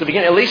stopped since the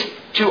beginning, at least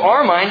to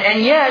our mind.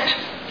 And yet,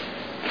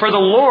 for the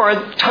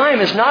Lord,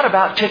 time is not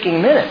about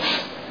ticking minutes.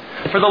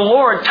 For the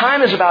Lord,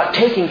 time is about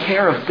taking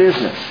care of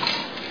business.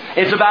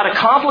 It's about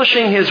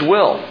accomplishing His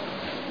will.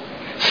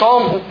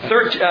 Psalm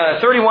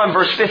 31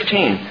 verse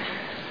 15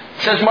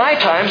 says, "My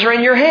times are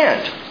in your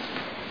hand."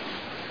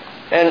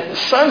 And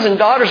sons and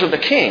daughters of the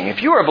King,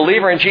 if you are a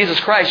believer in Jesus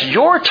Christ,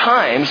 your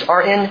times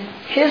are in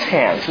His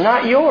hands,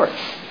 not yours.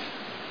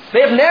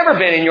 They have never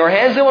been in your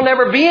hands. They will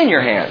never be in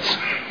your hands.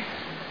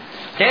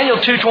 Daniel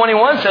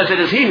 2:21 says it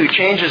is He who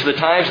changes the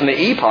times and the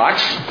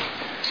epochs,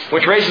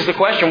 which raises the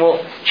question,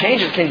 well,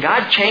 can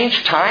God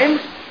change time?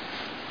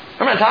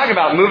 I'm not talking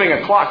about moving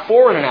a clock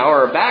forward an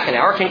hour or back an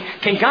hour.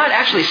 Can God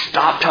actually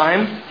stop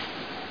time?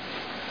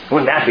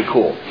 Wouldn't that be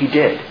cool? He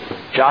did.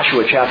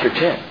 Joshua chapter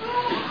 10.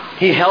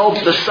 He held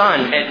the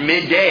sun at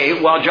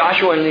midday while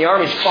Joshua and the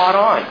armies fought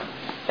on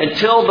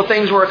until the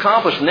things were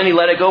accomplished, and then He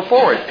let it go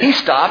forward. He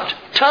stopped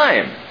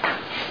time.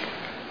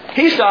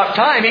 He stopped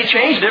time. He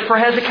changed it for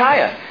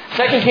Hezekiah.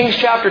 2 Kings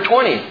chapter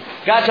 20.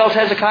 God tells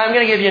Hezekiah, I'm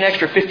going to give you an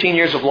extra 15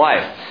 years of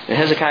life. And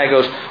Hezekiah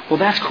goes, well,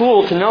 that's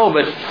cool to know,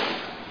 but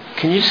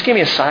can you just give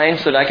me a sign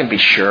so that I can be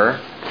sure?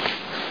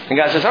 And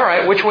God says, all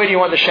right, which way do you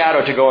want the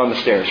shadow to go on the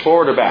stairs,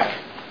 forward or back?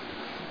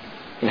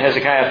 And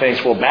Hezekiah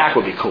thinks, well, back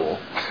would be cool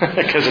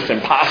because it's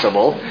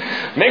impossible.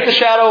 Make the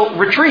shadow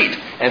retreat.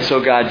 And so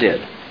God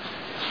did.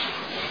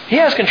 He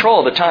has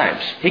control of the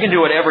times. He can do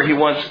whatever He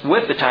wants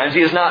with the times.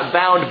 He is not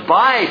bound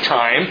by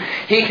time.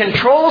 He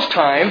controls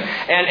time.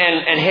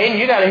 And Hayden,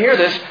 you got to hear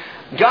this.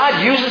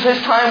 God uses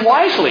His time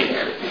wisely.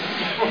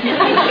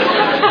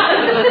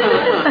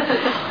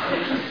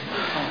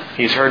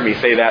 He's heard me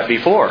say that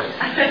before.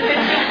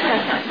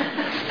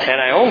 And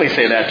I only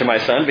say that to my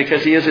son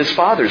because he is his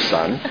father's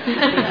son.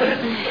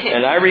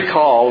 And I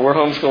recall, we're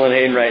homeschooling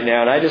Hayden right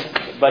now, and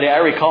I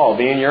recall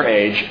being your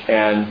age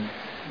and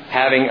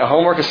having a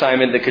homework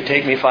assignment that could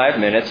take me 5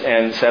 minutes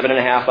and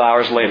 7.5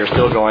 hours later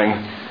still going,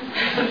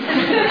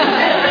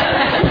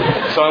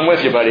 so I'm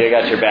with you, buddy. I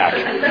got your back.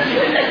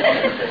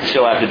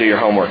 Still have to do your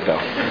homework, though.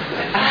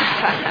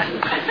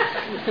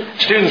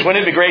 Students,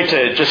 wouldn't it be great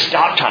to just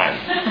stop time?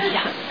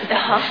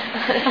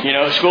 You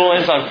know, school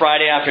ends on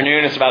Friday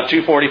afternoon. It's about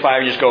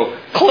 2:45. You just go,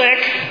 click.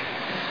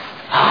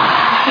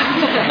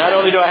 Not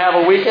only do I have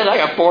a weekend, I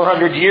got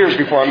 400 years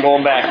before I'm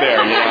going back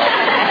there. You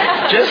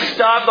know? Just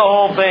stop the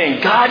whole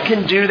thing. God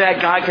can do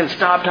that. God can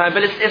stop time.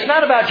 But it's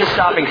not about just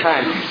stopping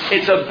time.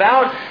 It's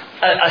about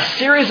a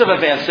series of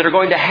events that are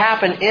going to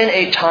happen in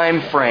a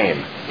time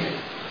frame.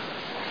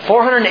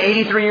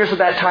 483 years of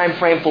that time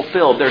frame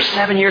fulfilled. There's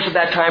 7 years of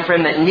that time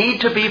frame that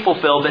need to be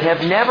fulfilled that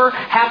have never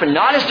happened.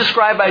 Not as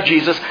described by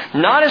Jesus,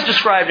 not as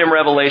described in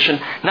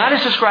Revelation, not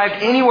as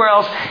described anywhere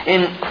else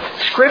in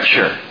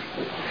Scripture.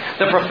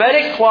 The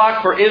prophetic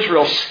clock for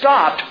Israel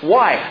stopped.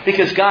 Why?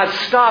 Because God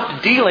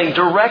stopped dealing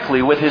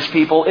directly with His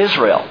people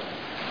Israel.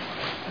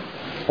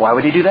 Why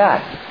would He do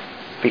that?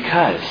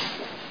 Because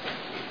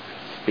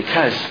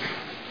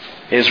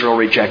Israel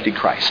rejected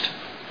Christ.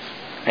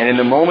 And in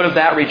the moment of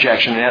that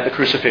rejection and at the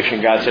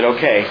crucifixion, God said,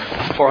 okay,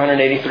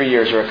 483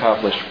 years are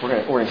accomplished.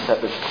 We're going to set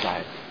this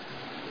aside.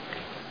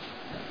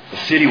 The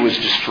city was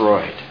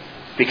destroyed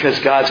because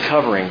God's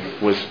covering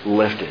was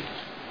lifted.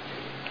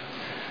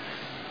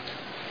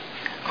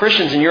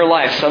 Christians, in your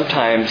life,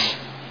 sometimes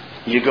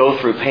you go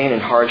through pain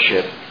and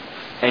hardship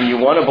and you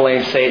want to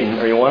blame Satan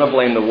or you want to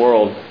blame the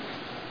world.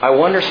 I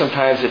wonder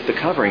sometimes if the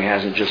covering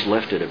hasn't just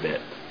lifted a bit.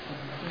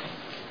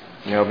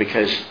 You know,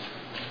 because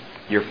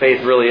your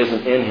faith really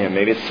isn't in Him.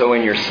 Maybe it's so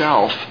in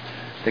yourself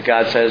that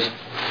God says,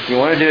 you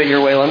want to do it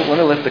your way? Let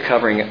me lift the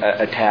covering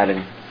a tad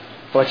and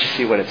let you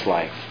see what it's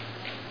like.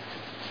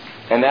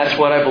 And that's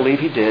what I believe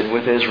He did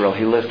with Israel.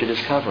 He lifted His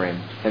covering.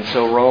 And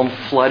so Rome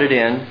flooded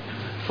in.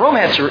 Rome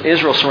had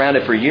Israel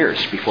surrounded for years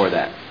before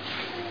that.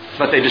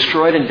 But they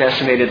destroyed and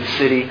decimated the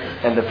city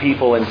and the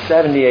people in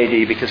 70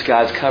 A.D. because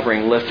God's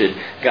covering lifted.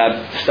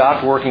 God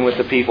stopped working with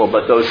the people.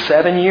 But those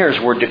 7 years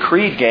were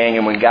decreed, gang.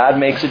 And when God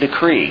makes a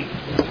decree,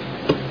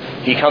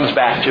 He comes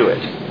back to it.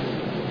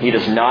 He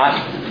does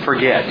not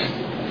forget.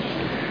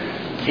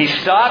 He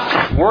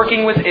stopped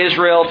working with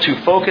Israel to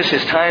focus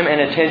His time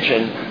and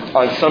attention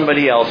on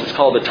somebody else. It's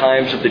called the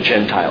times of the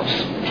Gentiles.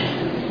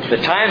 The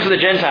times of the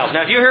Gentiles.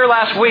 Now, if you were here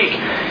last week,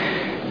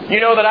 you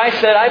know that I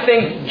said I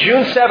think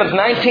June 7th,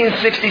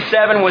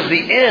 1967 was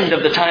the end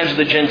of the times of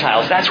the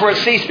Gentiles. That's where it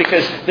ceased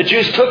because the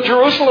Jews took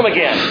Jerusalem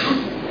again,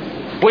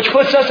 which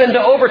puts us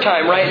into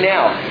overtime right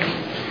now.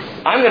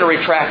 I'm going to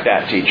retract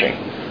that teaching.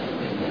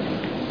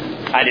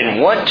 I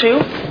didn't want to,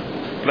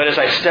 but as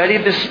I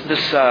studied this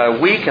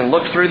week and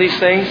looked through these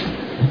things,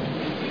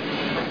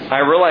 I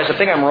realized I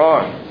think I'm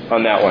wrong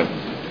on that one.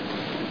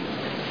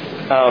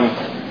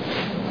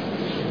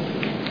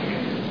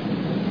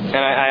 And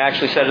I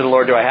actually said to the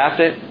Lord, do I have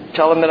to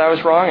tell Him that I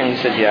was wrong? And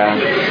He said, yeah.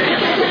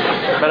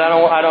 But I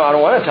don't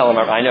want to tell Him.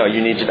 I know,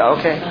 you need to.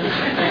 Okay.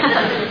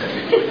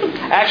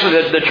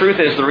 Actually, the truth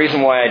is the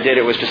reason why I did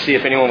it was to see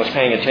if anyone was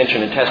paying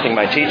attention and testing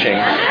my teaching.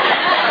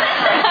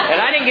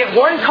 And I didn't get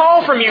one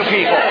call from you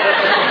people.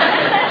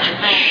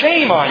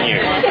 Shame on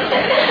you.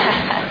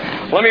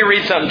 Let me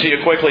read something to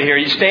you quickly here.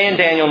 You stay in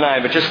Daniel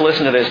 9, but just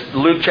listen to this.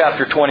 Luke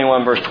chapter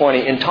 21, verse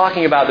 20. In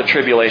talking about the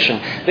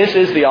tribulation, this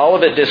is the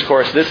Olivet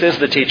Discourse. This is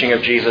the teaching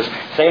of Jesus.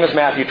 Same as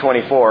Matthew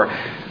 24.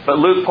 But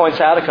Luke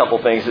points out a couple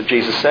things that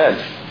Jesus said.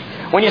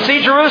 When you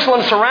see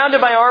Jerusalem surrounded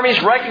by armies,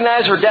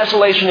 recognize her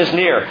desolation is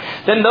near.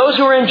 Then those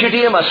who are in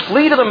Judea must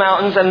flee to the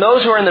mountains, and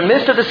those who are in the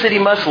midst of the city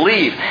must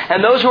leave.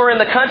 And those who are in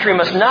the country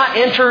must not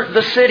enter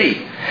the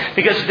city.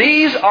 Because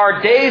these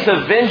are days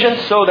of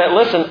vengeance, so that,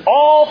 listen,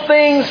 all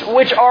things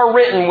which are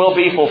written will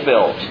be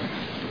fulfilled.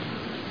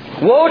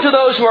 Woe to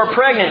those who are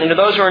pregnant and to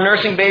those who are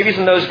nursing babies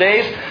in those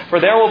days,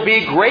 for there will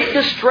be great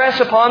distress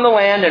upon the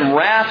land and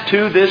wrath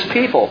to this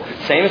people.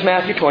 Same as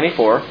Matthew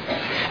 24.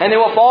 And they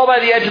will fall by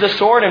the edge of the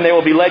sword, and they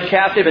will be led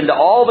captive into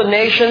all the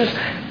nations.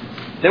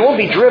 They won't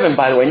be driven,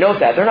 by the way. Note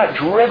that. They're not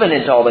driven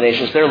into all the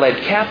nations. They're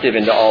led captive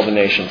into all the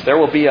nations. There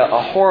will be a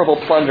horrible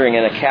plundering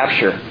and a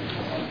capture.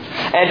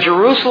 And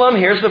Jerusalem,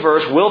 here's the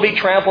verse, will be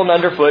trampled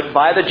underfoot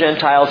by the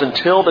Gentiles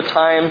until the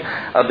time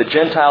of the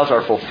Gentiles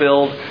are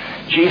fulfilled.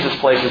 Jesus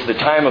places the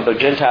time of the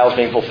Gentiles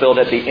being fulfilled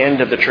at the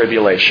end of the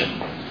tribulation.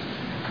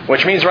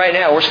 Which means right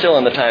now we're still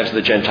in the times of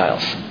the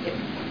Gentiles.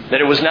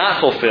 That it was not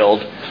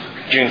fulfilled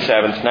June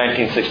 7th,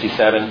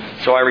 1967.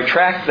 So I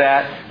retract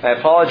that. I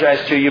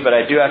apologize to you, but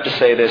I do have to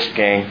say this,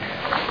 gang.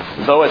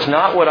 Though it's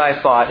not what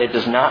I thought, it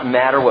does not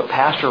matter what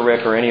Pastor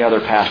Rick or any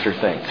other pastor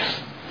thinks.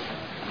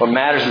 What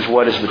matters is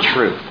what is the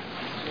truth.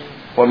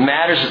 What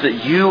matters is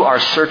that you are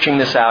searching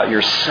this out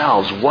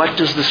yourselves. What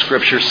does the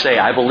Scripture say?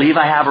 I believe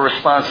I have a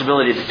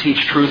responsibility to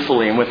teach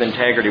truthfully and with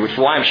integrity, which is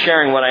why I'm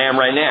sharing what I am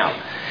right now.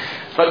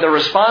 But the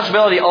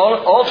responsibility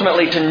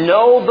ultimately to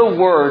know the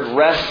Word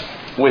rests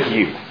with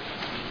you.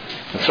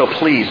 And so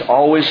please,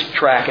 always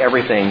track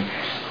everything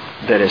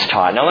that is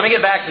taught. Now let me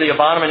get back to the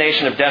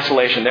abomination of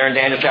desolation there in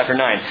Daniel chapter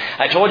 9.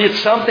 I told you it's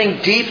something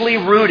deeply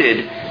rooted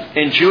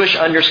in Jewish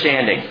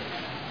understanding.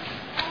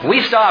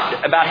 We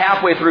stopped about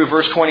halfway through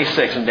verse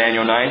 26 in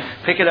Daniel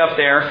 9. Pick it up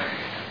there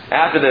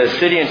after the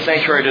city and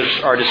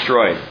sanctuary are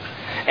destroyed.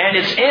 And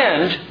its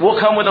end will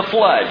come with a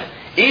flood.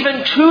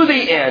 Even to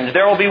the end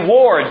there will be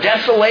war.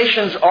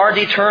 Desolations are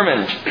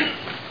determined.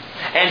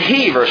 And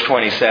he, verse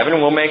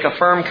 27, will make a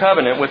firm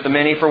covenant with the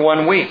many for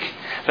 1 week.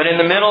 But in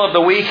the middle of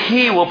the week,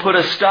 he will put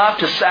a stop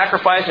to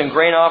sacrifice and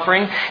grain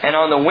offering. And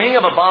on the wing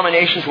of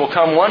abominations will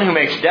come one who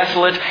makes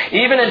desolate,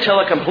 even until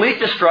a complete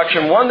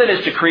destruction, one that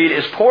is decreed,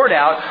 is poured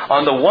out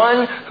on the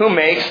one who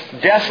makes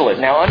desolate.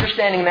 Now,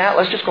 understanding that,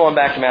 let's just go on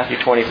back to Matthew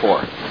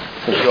 24,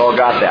 since you all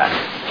got that.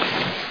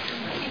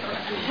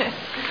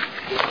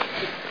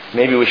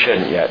 Maybe we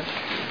shouldn't yet.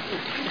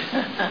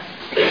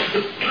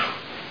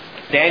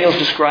 Daniel's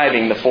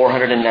describing the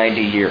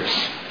 490 years.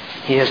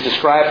 He has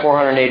described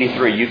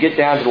 483. You get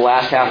down to the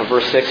last half of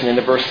verse 6 and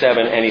into verse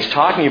 7, and he's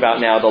talking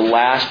about now the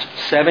last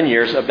 7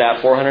 years of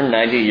that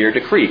 490-year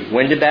decree.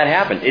 When did that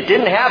happen? It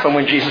didn't happen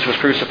when Jesus was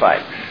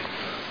crucified.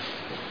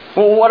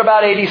 Well, what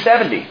about AD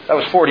 70? That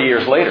was 40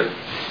 years later.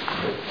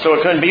 So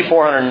it couldn't be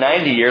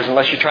 490 years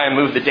unless you try and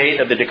move the date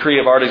of the decree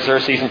of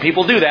Artaxerxes. And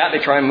people do that. They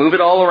try and move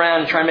it all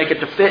around and try and make it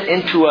to fit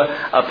into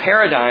a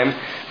paradigm.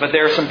 But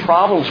there are some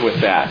problems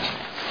with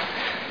that.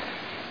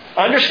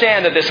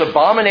 Understand that this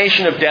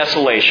abomination of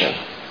desolation,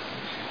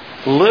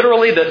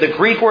 literally the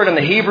Greek word and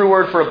the Hebrew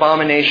word for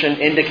abomination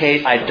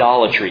indicate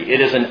idolatry. It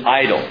is an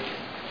idol.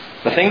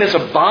 The thing that's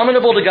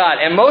abominable to God,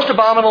 and most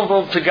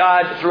abominable to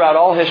God throughout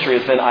all history,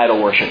 has been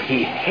idol worship.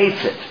 He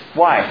hates it.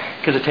 Why?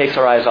 Because it takes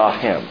our eyes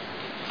off Him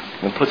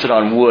and puts it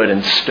on wood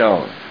and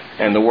stone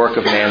and the work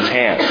of man's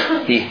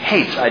hands. He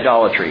hates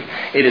idolatry.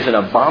 It is an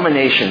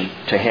abomination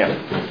to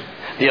Him.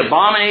 The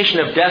abomination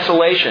of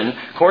desolation,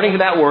 according to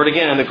that word,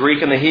 again in the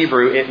Greek and the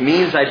Hebrew, it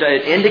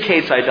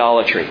indicates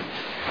idolatry.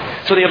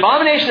 So the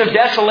abomination of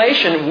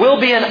desolation will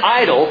be an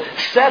idol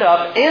set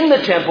up in the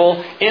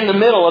temple in the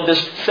middle of this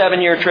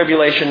 7-year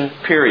tribulation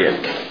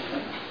period.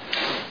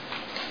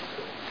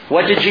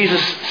 What did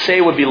Jesus say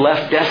would be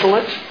left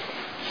desolate?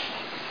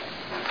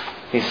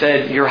 He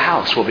said, your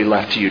house will be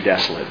left to you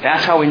desolate.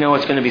 That's how we know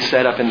it's going to be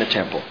set up in the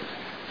temple.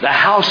 The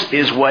house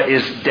is what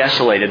is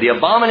desolated. The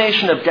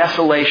abomination of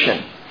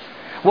desolation.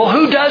 Well,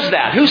 who does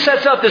that? Who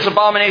sets up this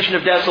abomination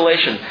of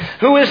desolation?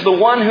 Who is the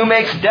one who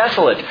makes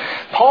desolate?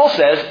 Paul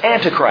says,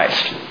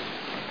 Antichrist.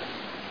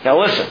 Now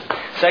listen, 2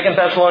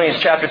 Thessalonians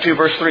chapter 2,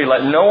 verse 3,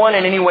 let no one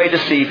in any way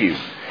deceive you.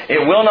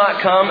 It will not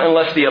come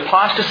unless the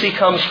apostasy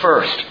comes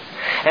first.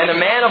 And the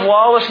man of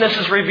lawlessness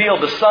is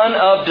revealed, the son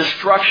of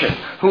destruction,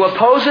 who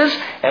opposes,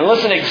 and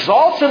listen,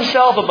 exalts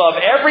himself above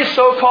every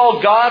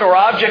so-called God or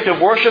object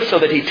of worship so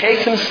that he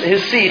takes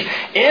his seat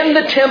in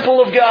the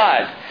temple of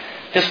God,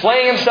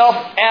 displaying himself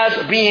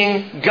as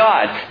being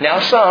God. Now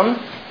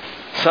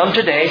some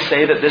today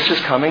say that this is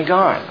come and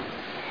gone.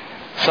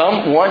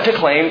 Some want to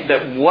claim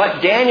that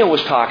what Daniel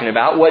was talking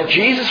about, what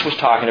Jesus was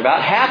talking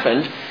about,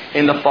 happened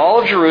in the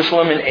fall of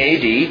Jerusalem in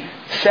AD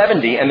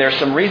 70, and there are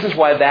some reasons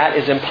why that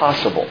is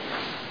impossible.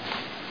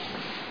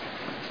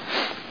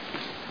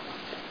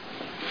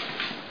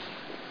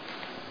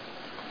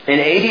 In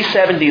AD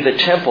 70, the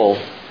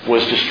temple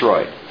was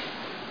destroyed.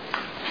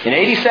 In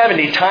AD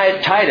 70,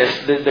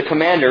 Titus, the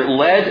commander,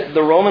 led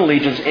the Roman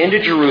legions into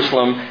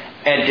Jerusalem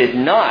and did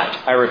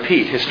not, I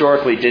repeat,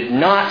 historically, did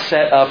not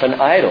set up an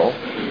idol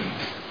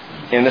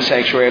in the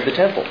sanctuary of the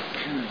temple.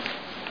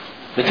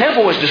 The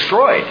temple was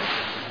destroyed.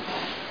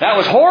 That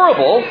was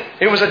horrible.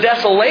 It was a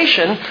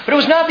desolation, but it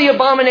was not the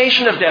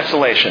abomination of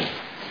desolation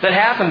that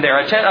happened there.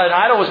 An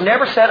idol was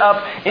never set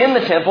up in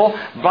the temple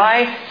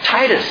by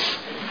Titus.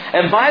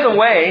 And by the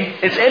way,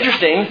 it's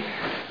interesting,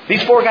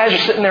 these 4 guys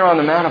are sitting there on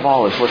the Mount of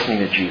Olives listening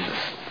to Jesus.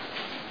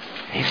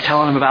 He's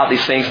telling them about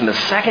these things, and the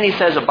second he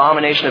says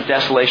abomination of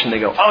desolation, they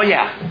go, oh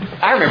yeah,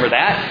 I remember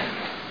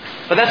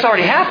that. But that's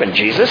already happened,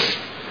 Jesus.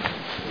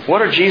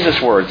 What are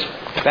Jesus' words?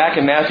 Back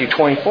in Matthew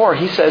 24,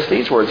 he says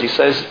these words. He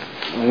says,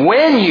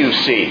 when you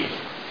see,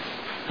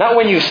 not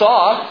when you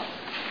saw,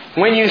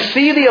 when you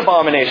see the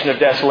abomination of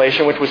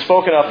desolation, which was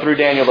spoken of through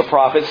Daniel the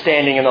prophet,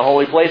 standing in the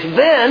holy place,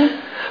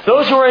 then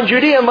those who are in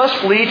Judea must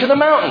flee to the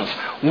mountains.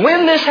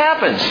 When this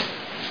happens,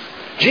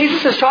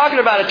 Jesus is talking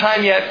about a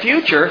time yet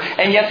future,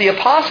 and yet the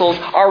apostles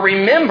are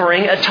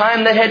remembering a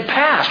time that had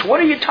passed. What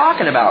are you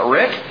talking about,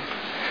 Rick?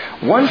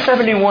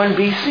 171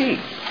 BC.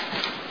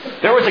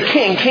 There was a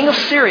king of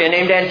Syria,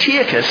 named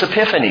Antiochus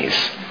Epiphanes.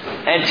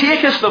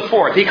 Antiochus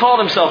IV, he called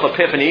himself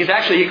Epiphanes.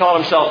 Actually, he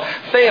called himself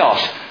Theos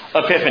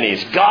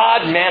Epiphanes,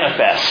 God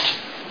manifest.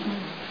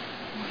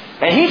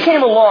 And he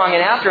came along,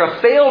 and after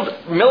a failed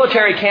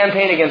military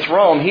campaign against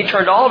Rome, he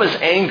turned all of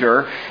his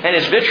anger and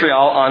his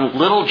vitriol on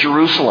little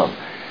Jerusalem.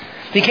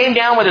 He came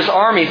down with his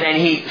armies, and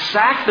he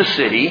sacked the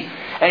city,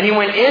 and he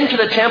went into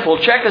the temple.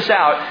 Check this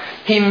out.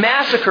 He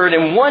massacred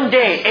in one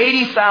day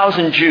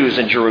 80,000 Jews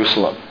in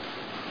Jerusalem.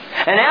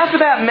 And after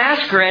that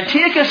massacre,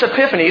 Antiochus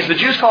Epiphanes, the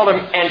Jews called him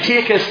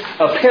Antiochus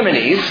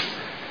Epimanes,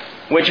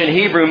 which in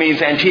Hebrew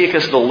means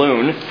Antiochus the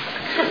loon,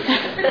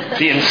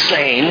 the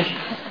insane.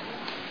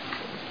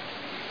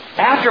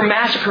 After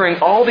massacring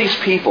all these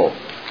people,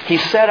 he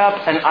set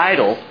up an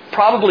idol,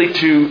 probably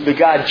to the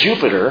god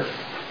Jupiter,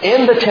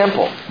 in the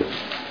temple.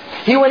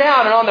 He went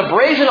out, and on the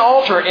brazen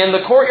altar in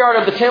the courtyard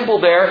of the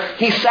temple there,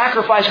 he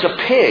sacrificed a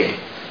pig.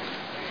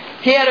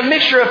 He had a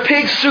mixture of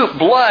pig soup,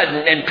 blood,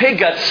 and pig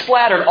guts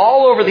splattered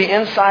all over the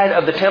inside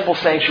of the temple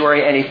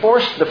sanctuary, and he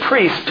forced the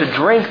priests to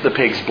drink the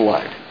pig's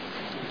blood.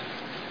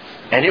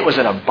 And it was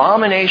an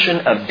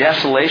abomination of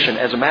desolation.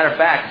 As a matter of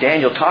fact,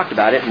 Daniel talked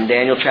about it in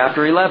Daniel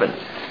chapter 11,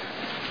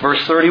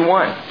 verse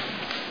 31.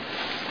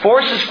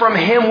 Forces from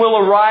him will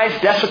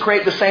arise,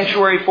 desecrate the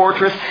sanctuary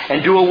fortress,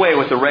 and do away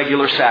with the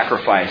regular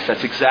sacrifice.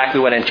 That's exactly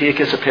what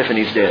Antiochus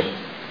Epiphanes did.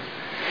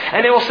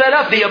 And they will set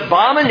up the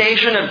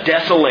abomination of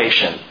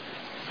desolation.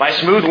 By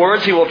smooth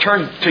words, he will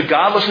turn to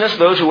godlessness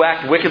those who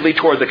act wickedly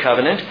toward the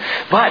covenant.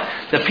 But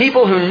the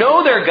people who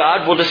know their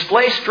God will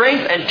display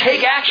strength and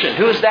take action.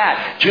 Who is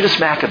that? Judas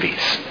Maccabees.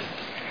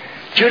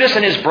 Judas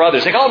and his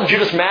brothers. They call them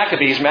Judas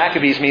Maccabees.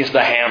 Maccabees means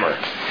the hammer.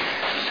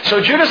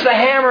 So Judas the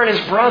hammer and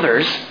his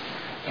brothers,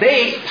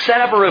 they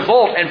set up a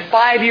revolt, and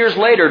 5 years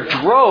later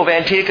drove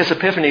Antiochus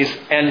Epiphanes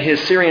and his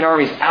Syrian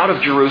armies out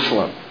of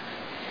Jerusalem.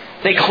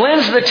 They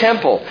cleansed the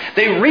temple.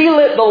 They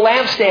relit the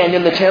lampstand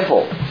in the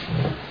temple.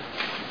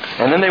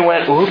 And then they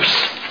went, oops,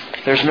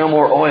 there's no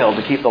more oil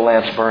to keep the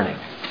lamps burning.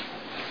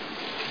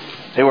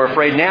 They were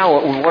afraid now,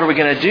 what are we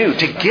going to do?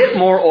 To get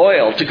more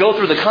oil, to go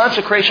through the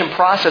consecration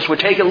process would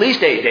take at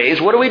least 8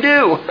 days. What do we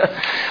do?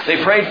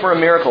 They prayed for a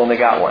miracle, and they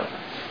got one.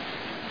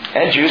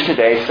 And Jews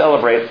today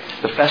celebrate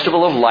the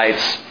Festival of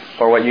Lights,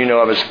 or what you know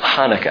of as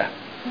Hanukkah.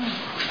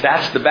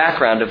 That's the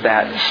background of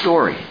that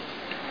story.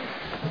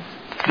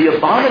 The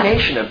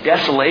abomination of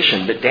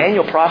desolation that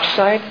Daniel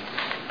prophesied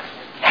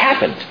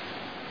happened.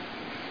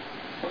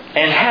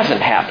 And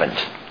hasn't happened.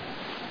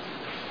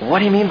 What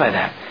do you mean by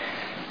that?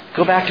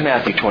 Go back to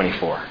Matthew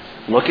 24.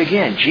 Look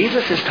again.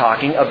 Jesus is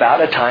talking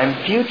about a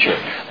time future.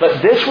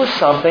 But this was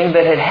something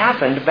that had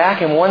happened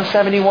back in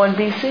 171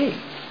 BC.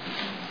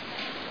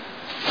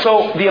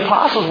 So the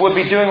apostles would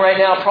be doing right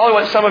now probably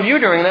what some of you are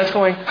doing. And that's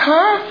going,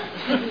 huh?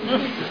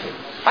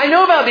 I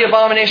know about the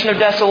abomination of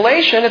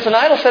desolation. It's an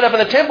idol set up in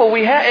the temple.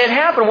 It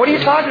happened. What are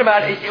you talking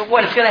about?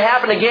 What, it's going to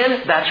happen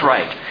again? That's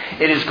right.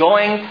 It is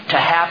going to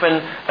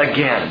happen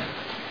again.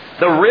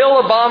 The real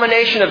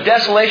abomination of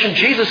desolation,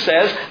 Jesus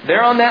says,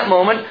 there on that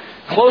moment,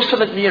 close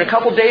to a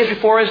couple days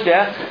before his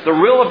death, the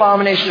real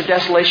abomination of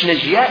desolation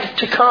is yet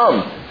to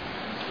come.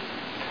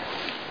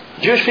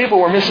 Jewish people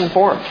were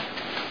misinformed.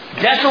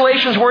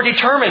 Desolations were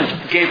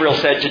determined, Gabriel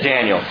said to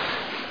Daniel,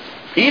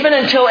 even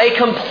until a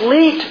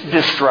complete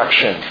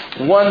destruction,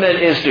 one that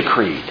is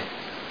decreed.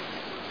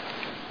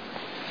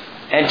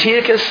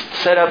 Antiochus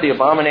set up the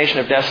abomination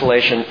of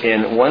desolation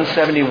in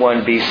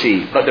 171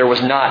 BC, but there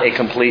was not a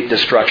complete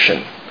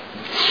destruction.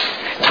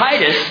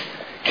 Titus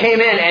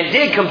came in and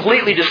did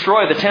completely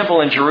destroy the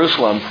temple in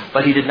Jerusalem,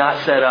 but he did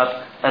not set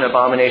up an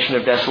abomination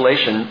of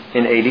desolation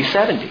in AD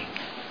 70.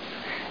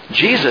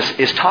 Jesus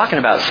is talking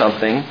about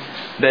something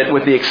that,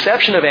 with the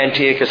exception of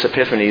Antiochus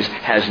Epiphanes,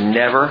 has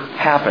never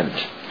happened.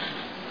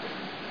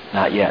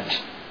 Not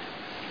yet.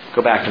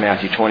 Go back to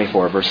Matthew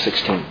 24, verse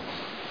 16.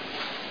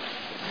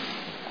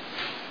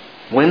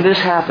 When this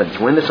happens,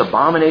 when this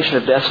abomination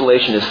of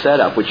desolation is set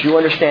up, which you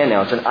understand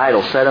now, it's an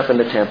idol set up in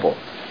the temple,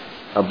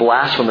 a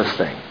blasphemous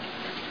thing.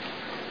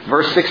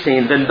 Verse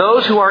 16, then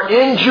those who are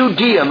in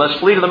Judea must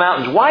flee to the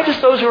mountains. Why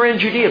just those who are in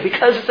Judea?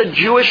 Because it's a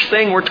Jewish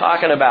thing we're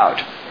talking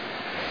about.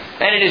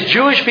 And it is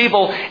Jewish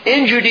people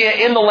in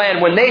Judea, in the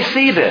land, when they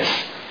see this,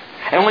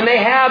 and when they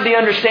have the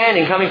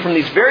understanding coming from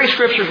these very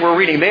scriptures we're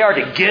reading, they are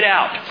to get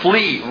out,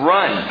 flee,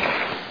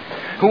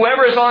 run.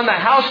 Whoever is on the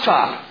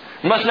housetop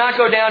must not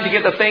go down to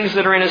get the things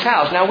that are in his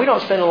house. Now, we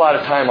don't spend a lot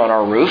of time on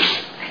our roofs,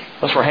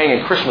 unless we're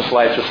hanging Christmas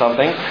lights or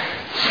something.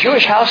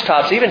 Jewish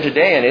housetops, even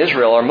today in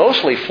Israel, are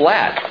mostly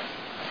flat.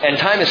 And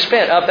time is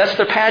spent up. That's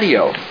their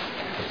patio.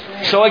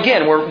 So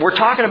again, we're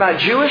talking about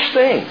Jewish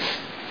things.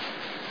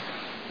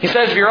 He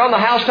says, if you're on the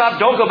housetop,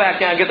 don't go back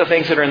down and get the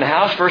things that are in the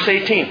house. Verse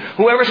 18,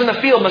 whoever's in the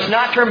field must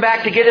not turn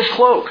back to get his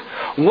cloak.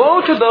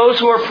 Woe to those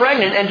who are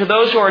pregnant and to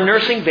those who are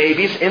nursing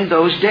babies in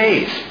those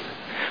days.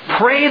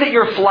 Pray that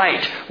your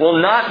flight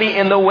will not be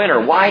in the winter.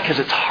 Why? Because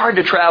it's hard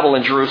to travel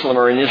in Jerusalem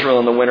or in Israel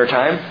in the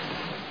wintertime.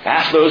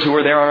 Ask those who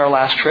were there on our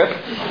last trip.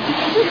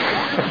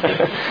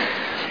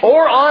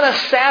 Or on a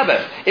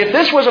Sabbath. If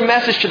this was a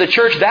message to the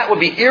church, that would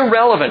be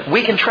irrelevant.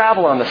 We can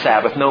travel on the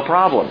Sabbath, no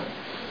problem.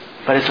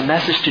 But it's a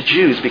message to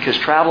Jews because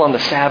travel on the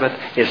Sabbath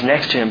is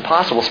next to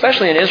impossible,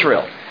 especially in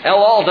Israel. El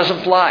Al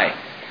doesn't fly.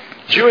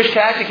 Jewish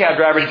taxi cab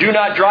drivers do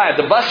not drive.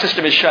 The bus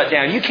system is shut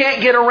down. You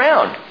can't get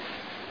around.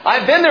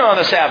 I've been there on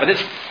the Sabbath.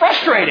 It's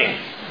frustrating.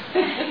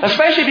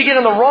 Especially if you get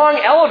in the wrong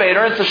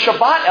elevator. It's a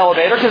Shabbat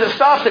elevator because it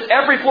stops at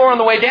every floor on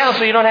the way down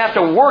so you don't have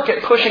to work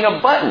at pushing a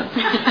button.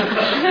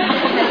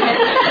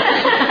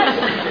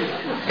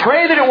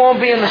 Pray that it won't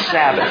be in the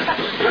Sabbath.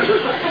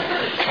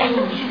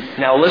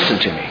 Now listen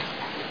to me.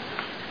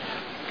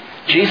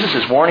 Jesus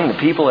is warning the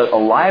people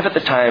alive at the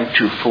time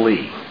to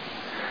flee.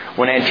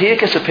 When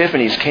Antiochus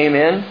Epiphanes came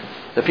in,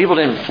 the people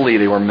didn't flee,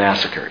 they were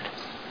massacred.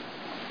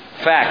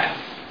 In fact,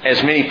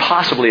 as many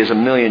possibly as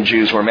 1 million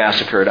Jews were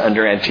massacred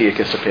under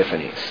Antiochus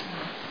Epiphanes.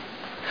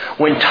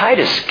 When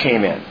Titus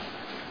came in,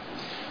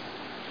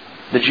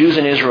 the Jews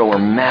in Israel were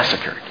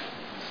massacred.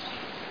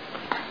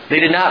 They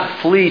did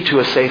not flee to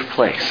a safe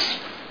place,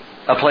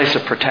 a place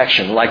of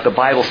protection, like the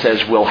Bible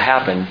says will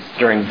happen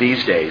during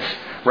these days.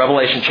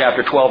 Revelation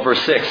chapter 12, verse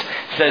 6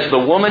 says, the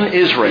woman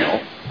Israel,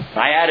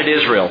 I added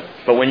Israel,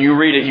 but when you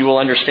read it you will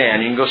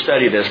understand. You can go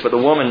study this, but the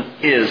woman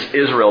is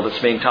Israel that's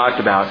being talked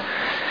about.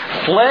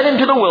 Fled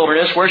into the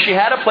wilderness where she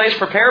had a place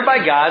prepared by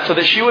God so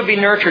that she would be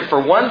nurtured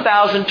for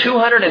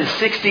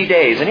 1,260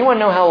 days. Anyone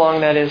know how long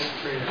that is?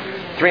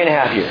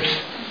 3.5 years.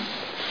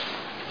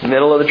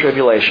 Middle of the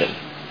tribulation.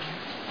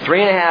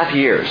 3.5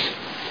 years.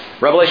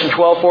 Revelation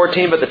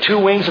 12:14, but the 2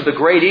 wings of the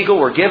great eagle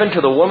were given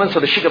to the woman so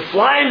that she could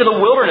fly into the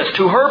wilderness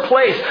to her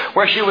place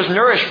where she was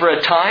nourished for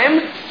a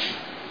time,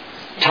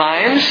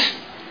 times,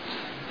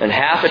 and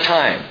half a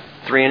time.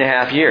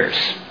 3.5 years.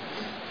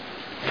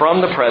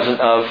 From the presence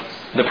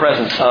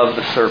of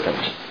the serpent.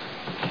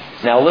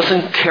 Now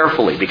listen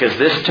carefully, because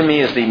this to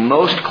me is the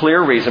most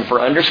clear reason for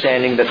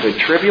understanding that the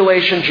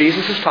tribulation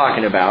Jesus is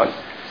talking about,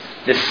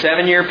 this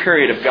 7-year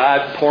period of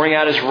God pouring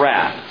out His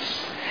wrath,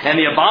 and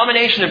the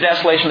abomination of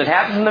desolation that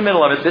happens in the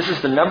middle of it, this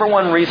is the number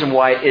one reason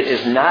why it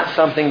is not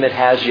something that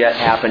has yet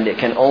happened. It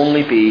can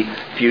only be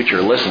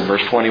future. Listen,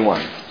 verse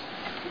 21.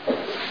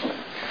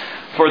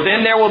 For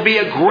then there will be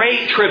a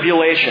great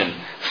tribulation,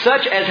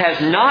 such as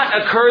has not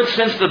occurred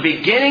since the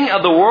beginning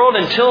of the world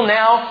until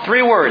now.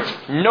 3 words.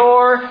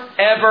 Nor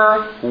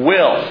ever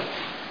will.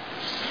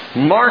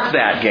 Mark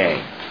that,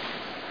 gang.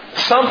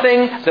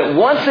 Something that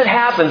once it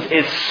happens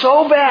is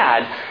so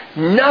bad,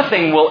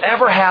 nothing will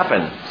ever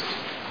happen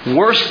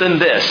worse than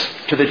this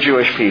to the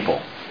Jewish people.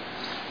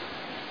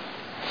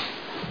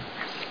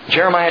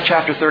 Jeremiah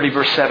chapter 30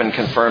 verse 7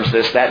 confirms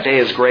this. That day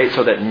is great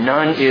so that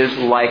none is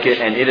like it,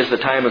 and it is the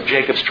time of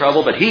Jacob's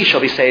trouble, but he shall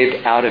be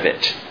saved out of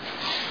it.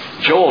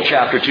 Joel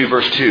chapter 2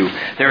 verse 2.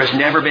 There has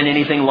never been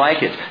anything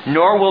like it,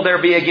 nor will there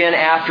be again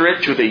after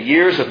it to the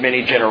years of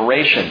many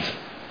generations.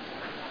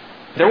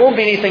 There won't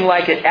be anything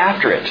like it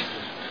after it.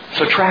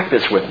 So track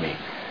this with me.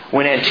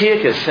 When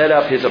Antiochus set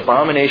up his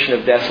abomination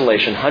of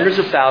desolation, hundreds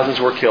of thousands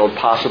were killed,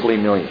 possibly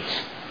millions.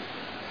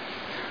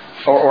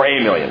 Or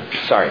a million.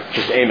 Sorry,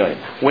 just a million.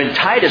 When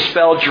Titus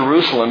fell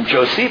Jerusalem,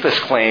 Josephus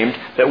claimed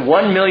that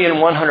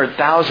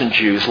 1,100,000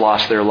 Jews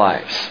lost their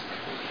lives.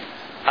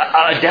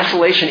 A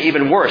desolation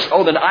even worse.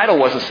 Oh, the idol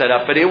wasn't set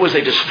up, but it was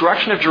a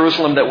destruction of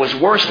Jerusalem that was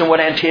worse than what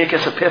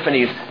Antiochus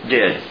Epiphanes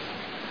did.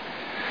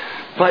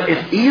 But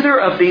if either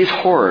of these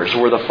horrors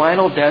were the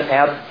final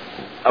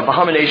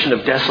abomination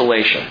of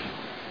desolation,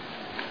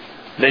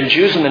 then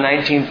Jews in the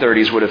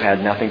 1930s would have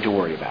had nothing to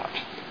worry about.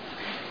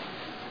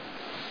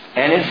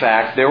 And in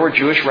fact, there were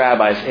Jewish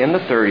rabbis in the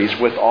 30s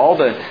with all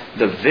the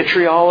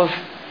vitriol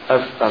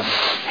of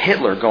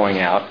Hitler going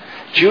out.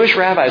 Jewish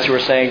rabbis who were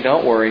saying,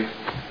 don't worry.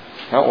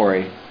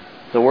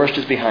 The worst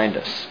is behind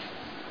us.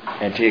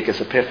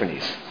 Antiochus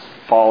Epiphanes,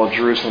 fall of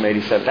Jerusalem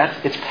 87.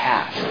 It's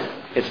past.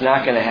 It's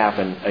not going to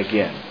happen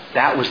again.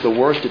 That was the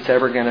worst it's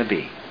ever going to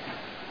be.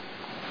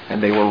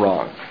 And they were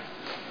wrong.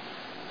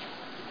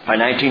 By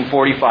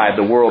 1945,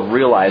 the world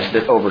realized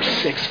that over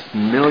 6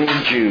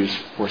 million Jews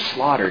were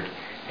slaughtered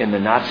in the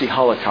Nazi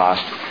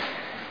Holocaust.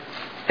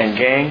 And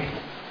gang,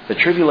 the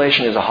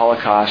tribulation is a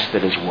Holocaust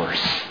that is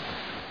worse.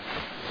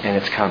 And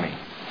it's coming.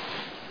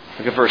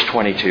 Look at verse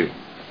 22.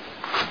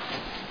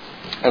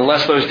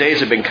 Unless those days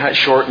had been cut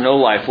short, no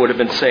life would have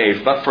been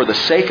saved. But for the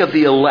sake of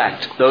the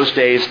elect, those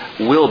days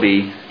will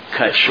be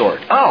cut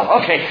short.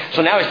 Oh, okay.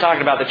 So now he's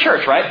talking about the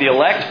church, right? The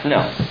elect?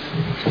 No.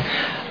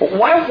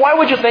 Why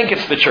would you think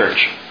it's the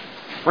church?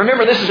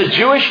 Remember, this is a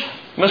Jewish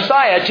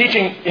Messiah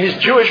teaching his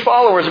Jewish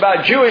followers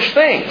about Jewish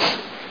things.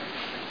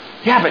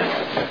 Yeah, but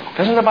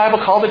doesn't the Bible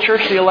call the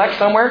church the elect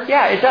somewhere?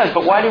 Yeah, it does.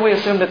 But why do we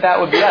assume that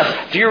would be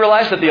us? Do you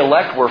realize that the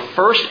elect were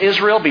first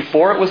Israel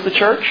before it was the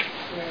church?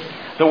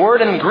 The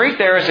word in Greek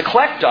there is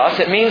eklektos.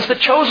 It means the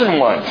chosen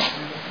ones.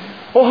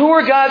 Well, who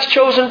are God's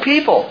chosen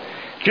people?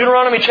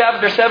 Deuteronomy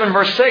chapter 7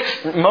 verse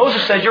 6,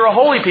 Moses said, "You're a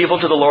holy people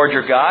to the Lord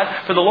your God,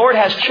 for the Lord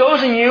has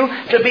chosen you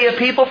to be a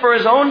people for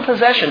His own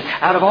possession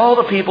out of all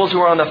the peoples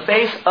who are on the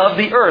face of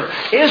the earth."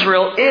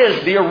 Israel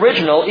is the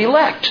original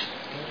elect,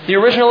 the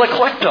original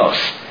eklektos.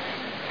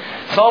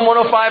 Psalm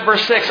 105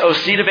 verse 6, "O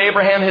seed of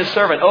Abraham his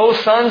servant, O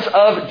sons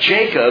of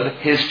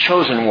Jacob his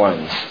chosen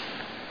ones."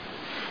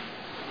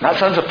 Not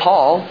sons of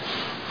Paul,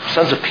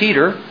 sons of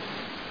Peter,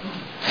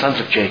 sons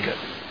of Jacob.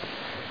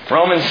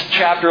 Romans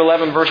chapter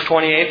 11 verse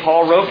 28,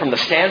 Paul wrote, "From the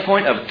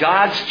standpoint of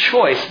God's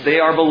choice, they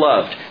are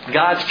beloved."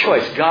 God's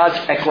choice, God's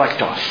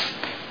eklektos.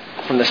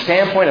 From the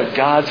standpoint of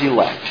God's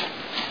elect,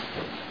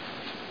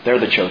 they're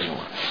the chosen ones.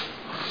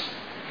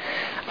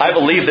 I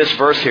believe this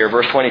verse here,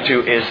 verse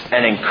 22, is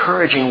an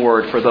encouraging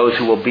word for those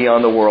who will be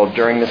in the world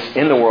during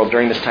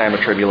this time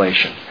of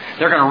tribulation.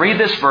 They're going to read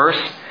this verse,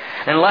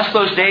 and unless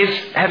those days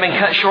have been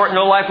cut short,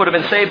 no life would have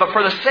been saved. But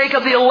for the sake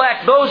of the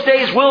elect, those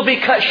days will be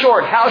cut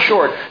short. How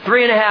short?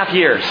 3.5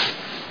 years.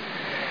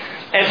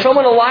 And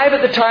someone alive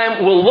at the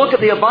time will look at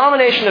the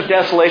abomination of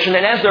desolation,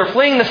 and as they're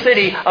fleeing the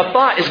city, a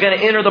thought is going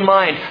to enter the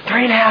mind.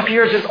 3.5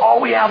 years is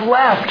all we have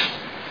left.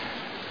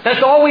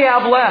 That's all we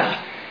have left.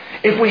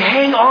 If we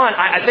hang on,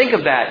 I think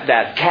of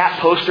that cat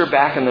poster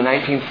back in the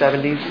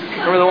 1970s.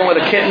 Remember the one with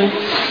a kitten?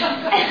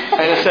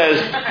 And it says,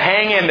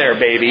 "Hang in there,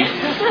 baby."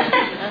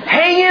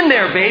 Hang in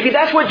there, baby.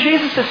 That's what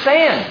Jesus is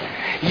saying.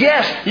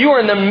 Yes, you are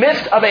in the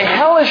midst of a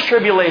hellish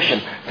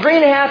tribulation.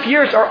 3.5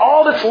 years are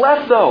all that's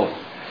left, though.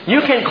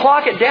 You can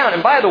clock it down.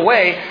 And by the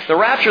way, the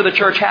rapture of the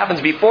church happens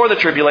before the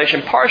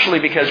tribulation, partially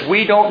because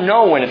we don't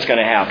know when it's going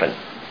to happen.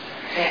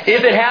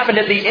 If it happened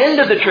at the end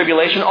of the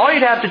tribulation, all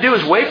you'd have to do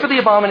is wait for the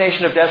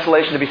abomination of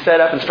desolation to be set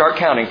up and start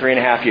counting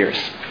 3.5 years.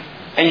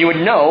 And you would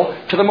know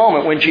to the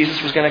moment when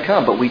Jesus was going to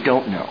come, but we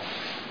don't know.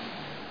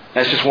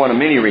 That's just one of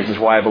many reasons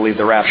why I believe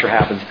the rapture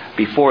happens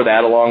before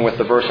that, along with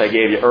the verse I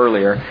gave you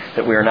earlier,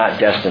 that we are not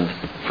destined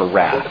for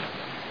wrath.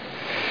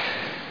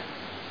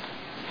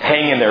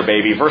 Hang in there,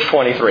 baby. Verse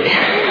 23. "Then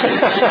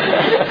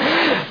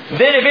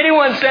if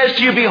anyone says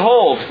to you,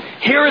 'Behold,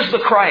 here is the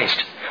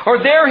Christ,' or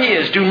 'There He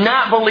is,' do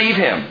not believe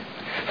him.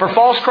 For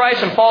false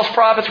Christs and false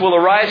prophets will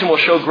arise and will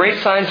show great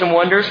signs and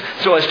wonders,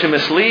 so as to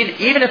mislead,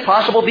 even if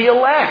possible, the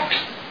elect.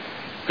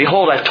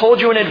 Behold, I've told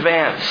you in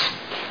advance.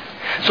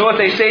 So if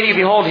they say to you,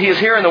 'Behold, He is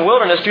here in the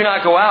wilderness,' do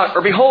not go out.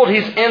 Or 'Behold,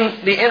 He's in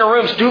the inner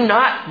rooms,' do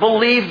not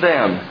believe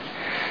them."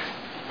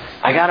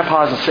 I got to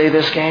pause and say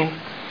this, gang.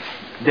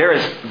 There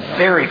is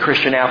very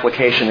Christian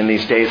application in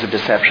these days of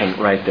deception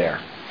right there.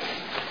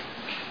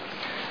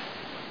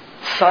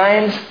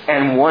 Signs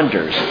and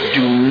wonders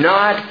do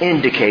not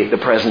indicate the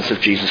presence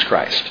of Jesus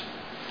Christ.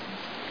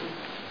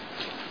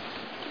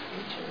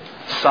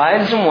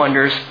 Signs and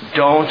wonders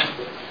don't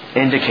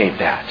indicate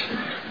that.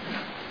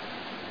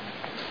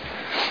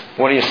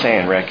 What are you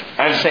saying, Rick?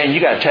 I'm saying you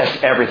got to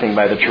test everything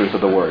by the truth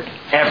of the Word.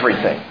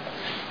 Everything.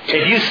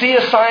 If you see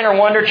a sign or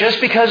wonder,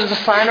 just because it's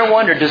a sign or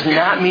wonder does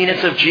not mean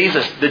it's of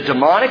Jesus. The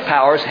demonic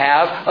powers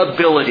have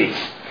abilities.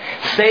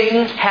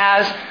 Satan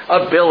has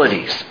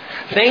abilities.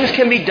 Things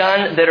can be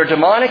done that are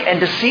demonic and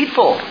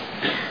deceitful.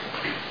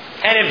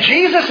 And if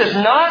Jesus is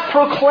not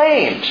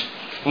proclaimed,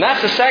 and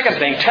that's the second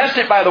thing, test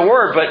it by the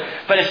Word,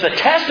 but it's the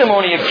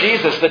testimony of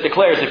Jesus that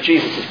declares if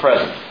Jesus is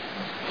present.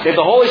 If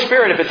the Holy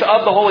Spirit, if it's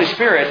of the Holy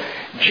Spirit,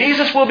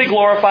 Jesus will be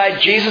glorified,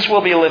 Jesus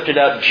will be lifted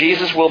up,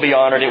 Jesus will be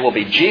honored. It will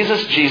be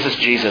Jesus, Jesus,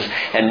 Jesus.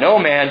 And no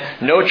man,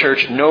 no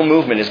church, no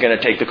movement is going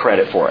to take the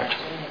credit for it.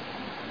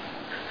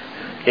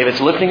 If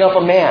it's lifting up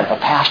a man, a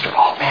pastor,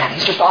 oh man,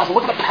 he's just awesome.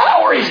 Look at the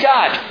power he's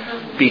got.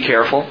 Be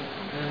careful.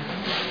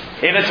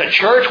 If it's a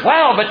church,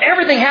 wow, but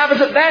everything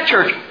happens at that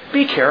church.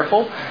 Be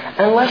careful.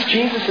 Unless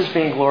Jesus is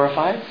being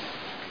glorified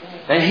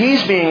and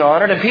He's being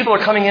honored and people are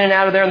coming in and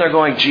out of there and they're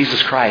going,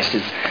 Jesus Christ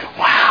is,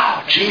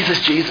 wow, Jesus,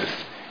 Jesus.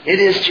 It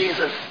is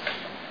Jesus.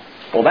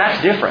 Well,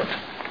 that's different.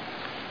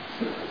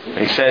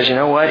 He says, you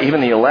know what?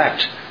 Even the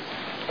elect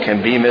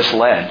can be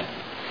misled.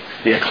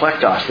 The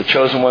eklektos, the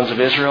chosen ones of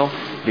Israel,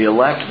 the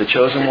elect, the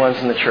chosen ones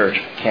in the church,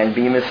 can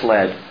be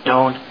misled.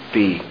 Don't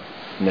be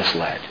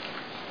misled.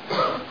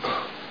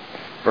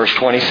 Verse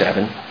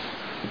 27.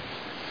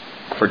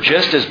 "For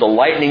just as the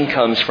lightning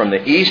comes from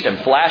the east and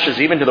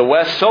flashes even to the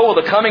west, so will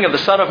the coming of the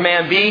Son of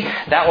Man be."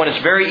 That one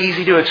is very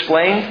easy to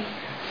explain.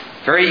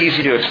 Very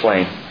easy to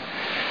explain.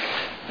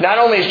 Not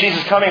only is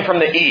Jesus coming from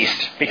the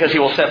east, because He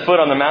will set foot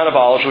on the Mount of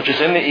Olives, which is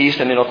in the east,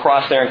 and then He'll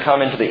cross there and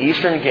come into the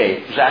eastern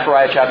gate.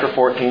 Zechariah chapter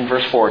 14,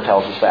 verse 4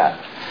 tells us that.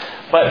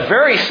 But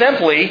very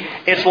simply,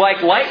 it's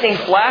like lightning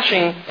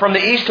flashing from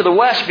the east to the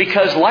west,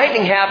 because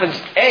lightning happens,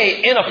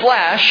 A, in a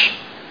flash,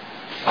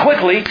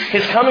 quickly.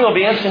 His coming will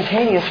be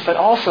instantaneous, but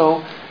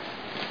also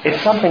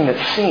it's something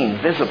that's seen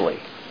visibly.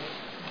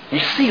 You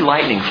see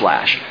lightning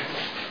flash.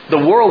 The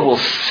world will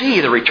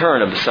see the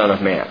return of the Son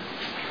of Man.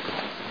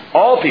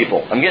 All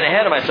people, I'm getting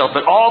ahead of myself,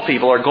 but all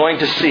people are going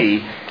to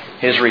see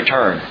His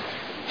return.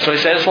 So He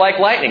says it's like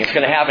lightning. It's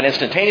going to happen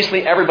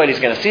instantaneously. Everybody's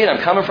going to see it. I'm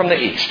coming from the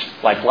east.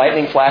 Like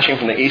lightning flashing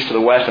from the east to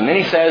the west. And then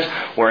He says,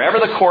 wherever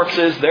the corpse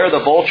is, there the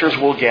vultures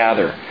will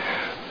gather.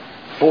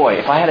 Boy,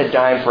 if I had a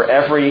dime for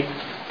every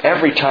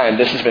Every time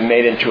this has been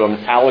made into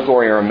an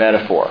allegory or a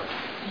metaphor.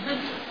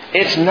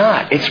 It's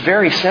not. It's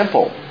very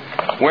simple.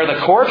 Where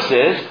the corpse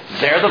is,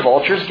 there the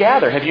vultures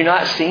gather. Have you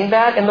not seen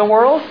that in the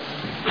world?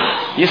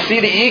 You see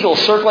the eagles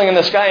circling in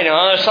the sky, and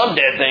there's some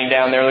dead thing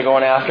down there they're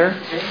going after.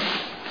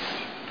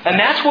 And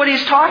that's what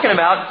he's talking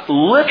about,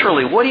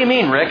 literally. What do you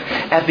mean, Rick?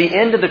 At the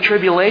end of the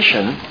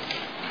tribulation,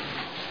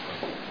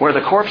 where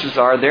the corpses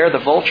are, there the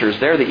vultures,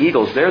 there the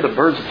eagles, there the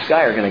birds of the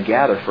sky are going to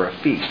gather for a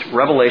feast.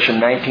 Revelation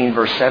 19,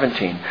 verse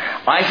 17.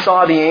 I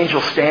saw the angel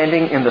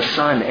standing in the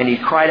sun, and he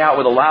cried out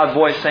with a loud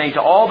voice, saying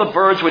to all the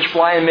birds which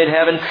fly in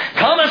mid-heaven,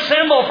 come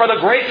assemble for the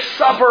great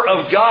supper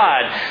of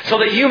God, so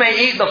that you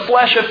may eat the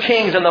flesh of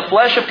kings, and the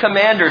flesh of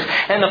commanders,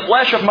 and the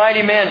flesh of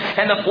mighty men,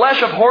 and the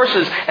flesh of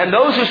horses, and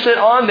those who sit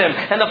on them,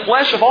 and the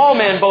flesh of all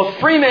men, both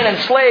free men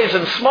and slaves,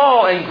 and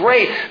small and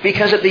great.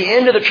 Because at the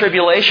end of the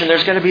tribulation,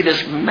 there's going to be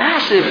this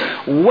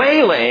massive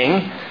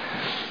wailing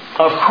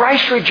of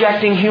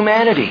Christ-rejecting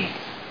humanity.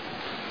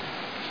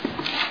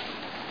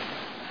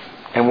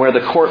 And where the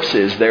corpse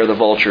is, there the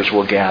vultures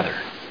will gather.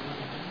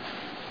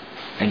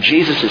 And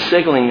Jesus is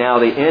signaling now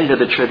the end of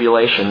the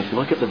tribulation.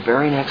 Look at the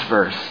very next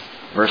verse,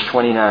 verse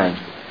 29.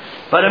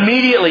 But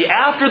immediately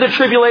after the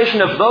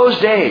tribulation of those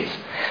days,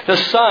 the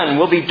sun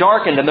will be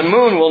darkened, and the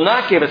moon will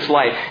not give its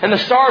light, and the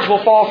stars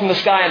will fall from the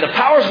sky, and the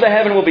powers of the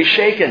heaven will be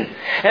shaken.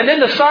 And then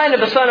the sign of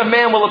the Son of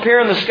Man will appear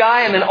in the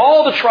sky, and then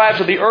all the tribes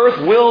of the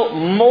earth will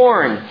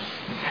mourn.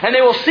 And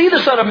they will see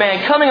the Son of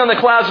Man coming on the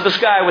clouds of the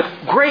sky with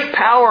great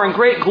power and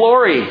great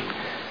glory.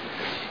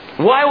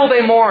 Why will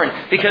they mourn?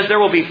 Because there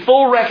will be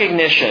full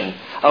recognition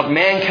of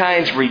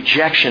mankind's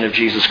rejection of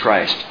Jesus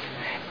Christ.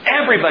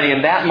 Everybody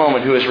in that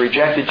moment who has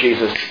rejected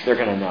Jesus, they're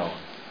going to know.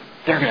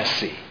 They're going to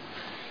see.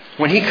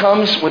 When He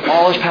comes with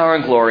all His power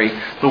and glory,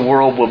 the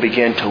world will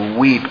begin to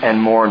weep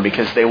and mourn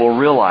because they will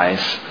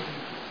realize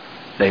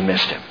they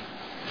missed Him.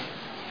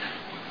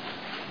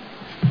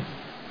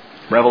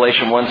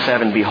 Revelation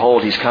 1:7,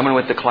 behold, He's coming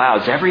with the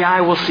clouds. Every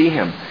eye will see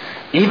Him,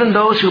 even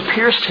those who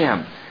pierced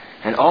Him.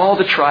 And all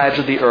the tribes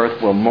of the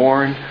earth will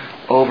mourn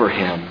over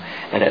Him.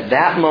 And at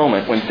that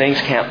moment, when things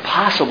can't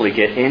possibly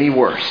get any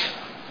worse,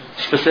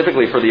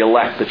 specifically for the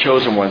elect, the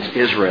chosen ones,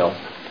 Israel,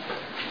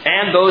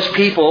 and those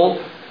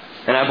people,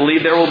 and I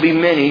believe there will be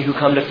many who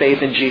come to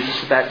faith in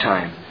Jesus at that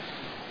time.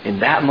 In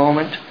that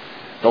moment,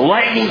 the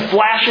lightning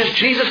flashes.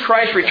 Jesus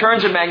Christ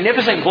returns in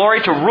magnificent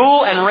glory to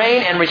rule and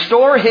reign and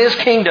restore His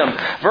kingdom.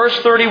 Verse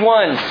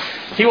 31.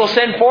 He will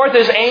send forth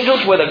His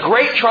angels with a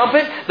great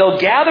trumpet. They'll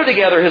gather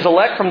together His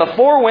elect from the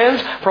four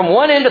winds, from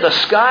one end of the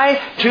sky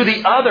to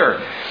the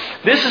other.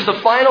 This is the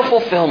final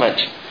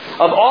fulfillment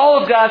of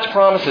all of God's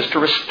promises to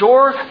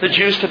restore the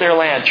Jews to their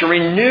land, to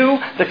renew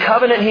the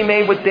covenant He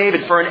made with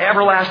David for an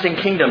everlasting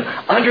kingdom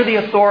under the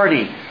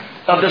authority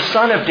of the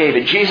Son of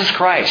David, Jesus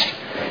Christ.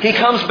 He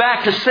comes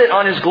back to sit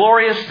on His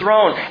glorious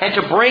throne and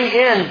to bring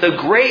in the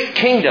great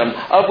kingdom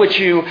of which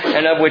you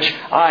and of which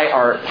I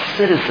are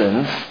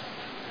citizens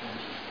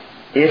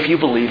if you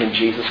believe in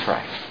Jesus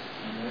Christ.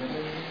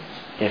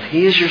 If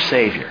He is your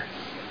Savior,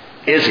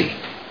 is He?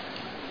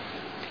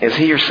 Is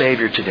He your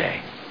Savior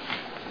today?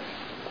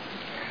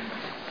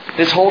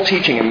 This whole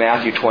teaching in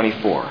Matthew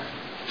 24,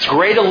 it's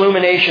great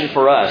illumination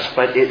for us,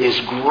 but it is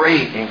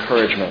great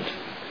encouragement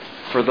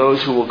for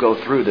those who will go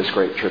through this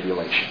great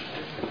tribulation.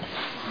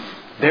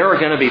 There are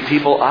going to be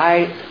people,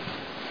 I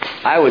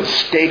would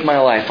stake my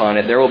life on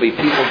it. There will be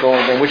people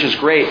going, which is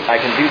great. I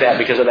can do that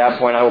because at that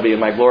point I will be in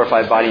my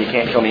glorified body. You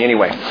can't kill me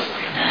anyway.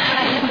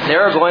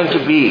 There are going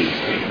to be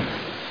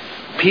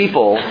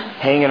people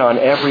hanging on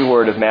every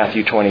word of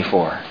Matthew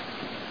 24.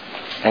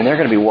 And they're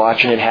going to be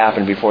watching it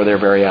happen before their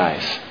very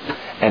eyes.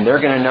 And they're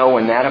going to know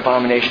when that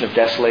abomination of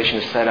desolation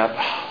is set up,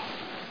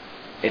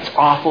 it's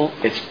awful,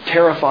 it's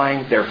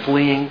terrifying, they're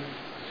fleeing,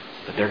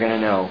 but they're going to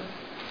know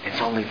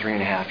it's only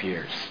 3.5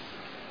 years.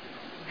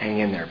 Hang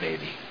in there,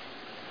 baby.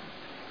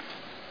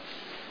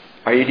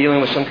 Are you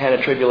dealing with some kind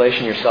of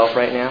tribulation yourself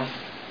right now?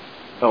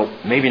 Oh,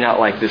 maybe not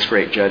like this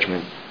great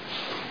judgment.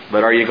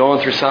 But are you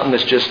going through something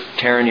that's just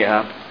tearing you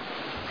up?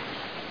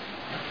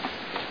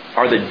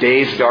 Are the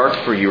days dark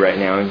for you right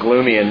now and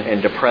gloomy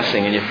and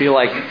depressing and you feel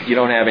like you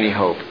don't have any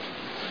hope?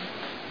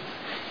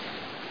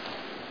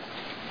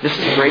 This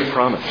is a great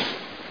promise.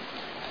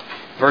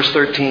 Verse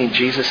 13,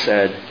 Jesus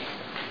said,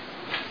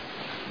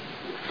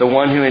 the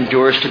one who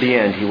endures to the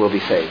end, he will be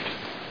saved.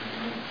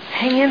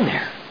 Hang in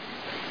there.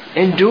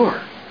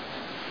 Endure.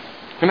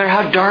 No matter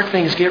how dark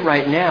things get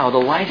right now, the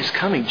light is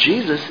coming.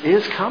 Jesus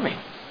is coming.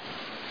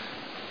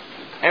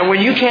 And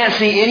when you can't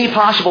see any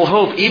possible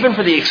hope, even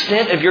for the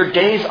extent of your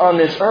days on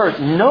this earth,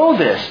 know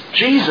this.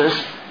 Jesus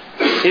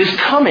is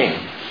coming.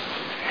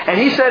 And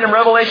He said in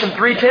Revelation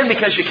 3:10,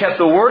 because you kept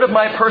the word of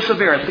my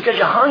perseverance, because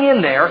you hung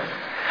in there,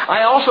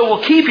 I also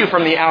will keep you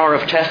from the hour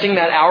of testing,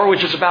 that hour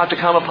which is about to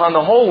come upon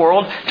the whole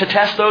world to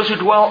test those who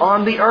dwell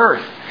on the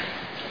earth.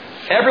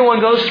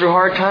 Everyone goes through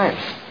hard times.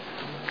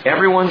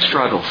 Everyone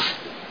struggles.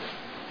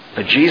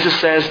 But Jesus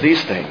says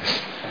these things,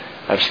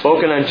 I've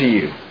spoken unto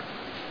you,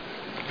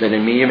 that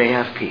in me you may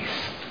have peace.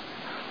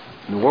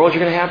 In the world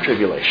you're going to have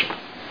tribulation.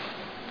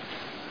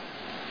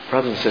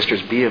 Brothers and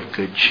sisters, be of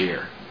good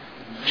cheer.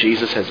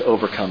 Jesus has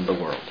overcome the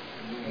world.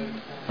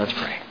 Let's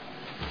pray.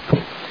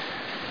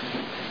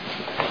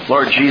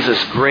 Lord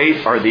Jesus,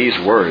 great are these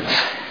words,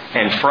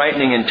 and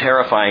frightening and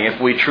terrifying if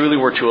we truly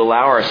were to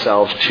allow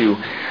ourselves to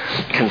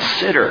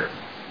consider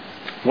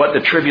what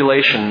the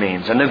tribulation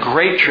means, and the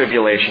great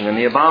tribulation, and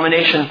the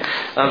abomination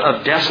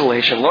of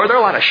desolation. Lord, there are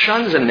a lot of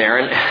shuns in there,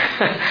 and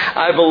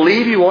I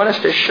believe you want us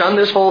to shun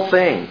this whole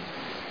thing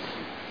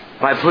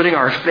by putting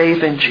our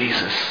faith in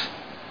Jesus,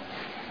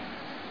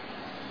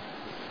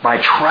 by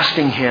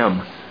trusting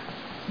Him.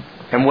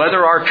 And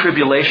whether our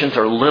tribulations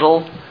are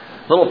little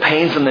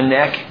pains in the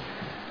neck,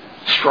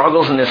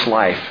 struggles in this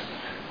life,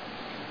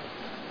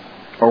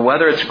 or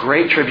whether it's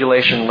great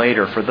tribulation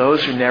later for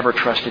those who never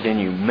trusted in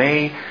you,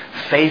 may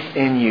faith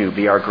in you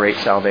be our great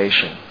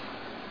salvation,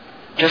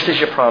 just as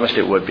you promised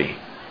it would be.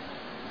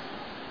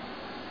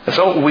 And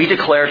so we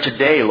declare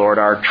today, Lord,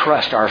 our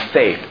trust, our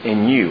faith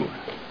in you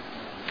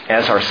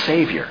as our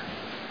Savior,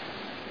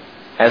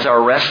 as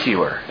our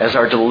rescuer, as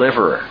our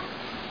deliverer.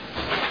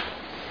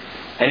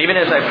 And even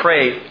as I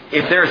pray,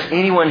 if there's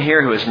anyone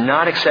here who has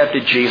not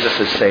accepted Jesus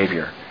as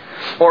Savior,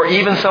 or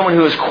even someone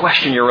who has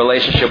questioned your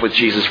relationship with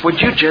Jesus, would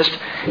you just,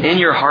 in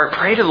your heart,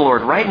 pray to the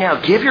Lord right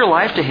now. Give your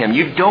life to Him.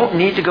 You don't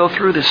need to go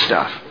through this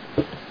stuff.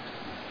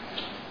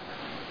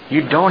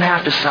 You don't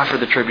have to suffer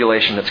the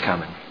tribulation that's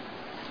coming.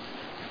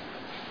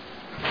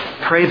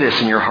 Pray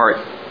this in your heart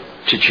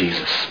to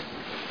Jesus.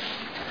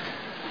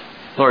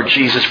 Lord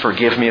Jesus,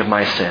 forgive me of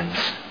my sins.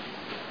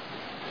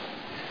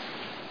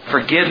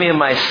 Forgive me of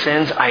my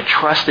sins. I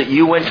trust that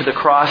you went to the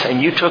cross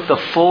and you took the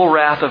full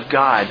wrath of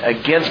God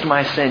against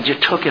my sins. You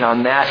took it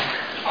on that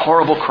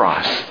horrible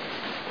cross.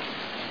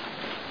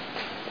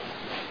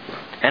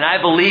 And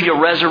I believe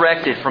you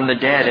resurrected from the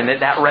dead,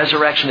 and that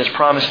resurrection is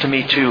promised to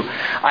me too.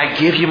 I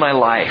give you my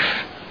life.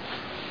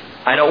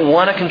 I don't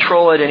want to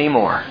control it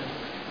anymore.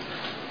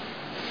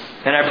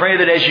 And I pray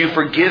that as you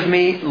forgive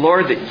me,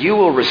 Lord, that you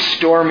will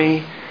restore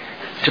me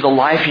to the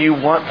life you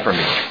want for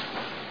me.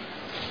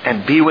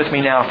 And be with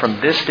me now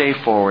from this day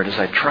forward as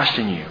I trust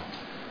in you.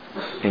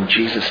 In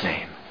Jesus'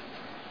 name,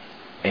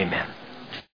 amen.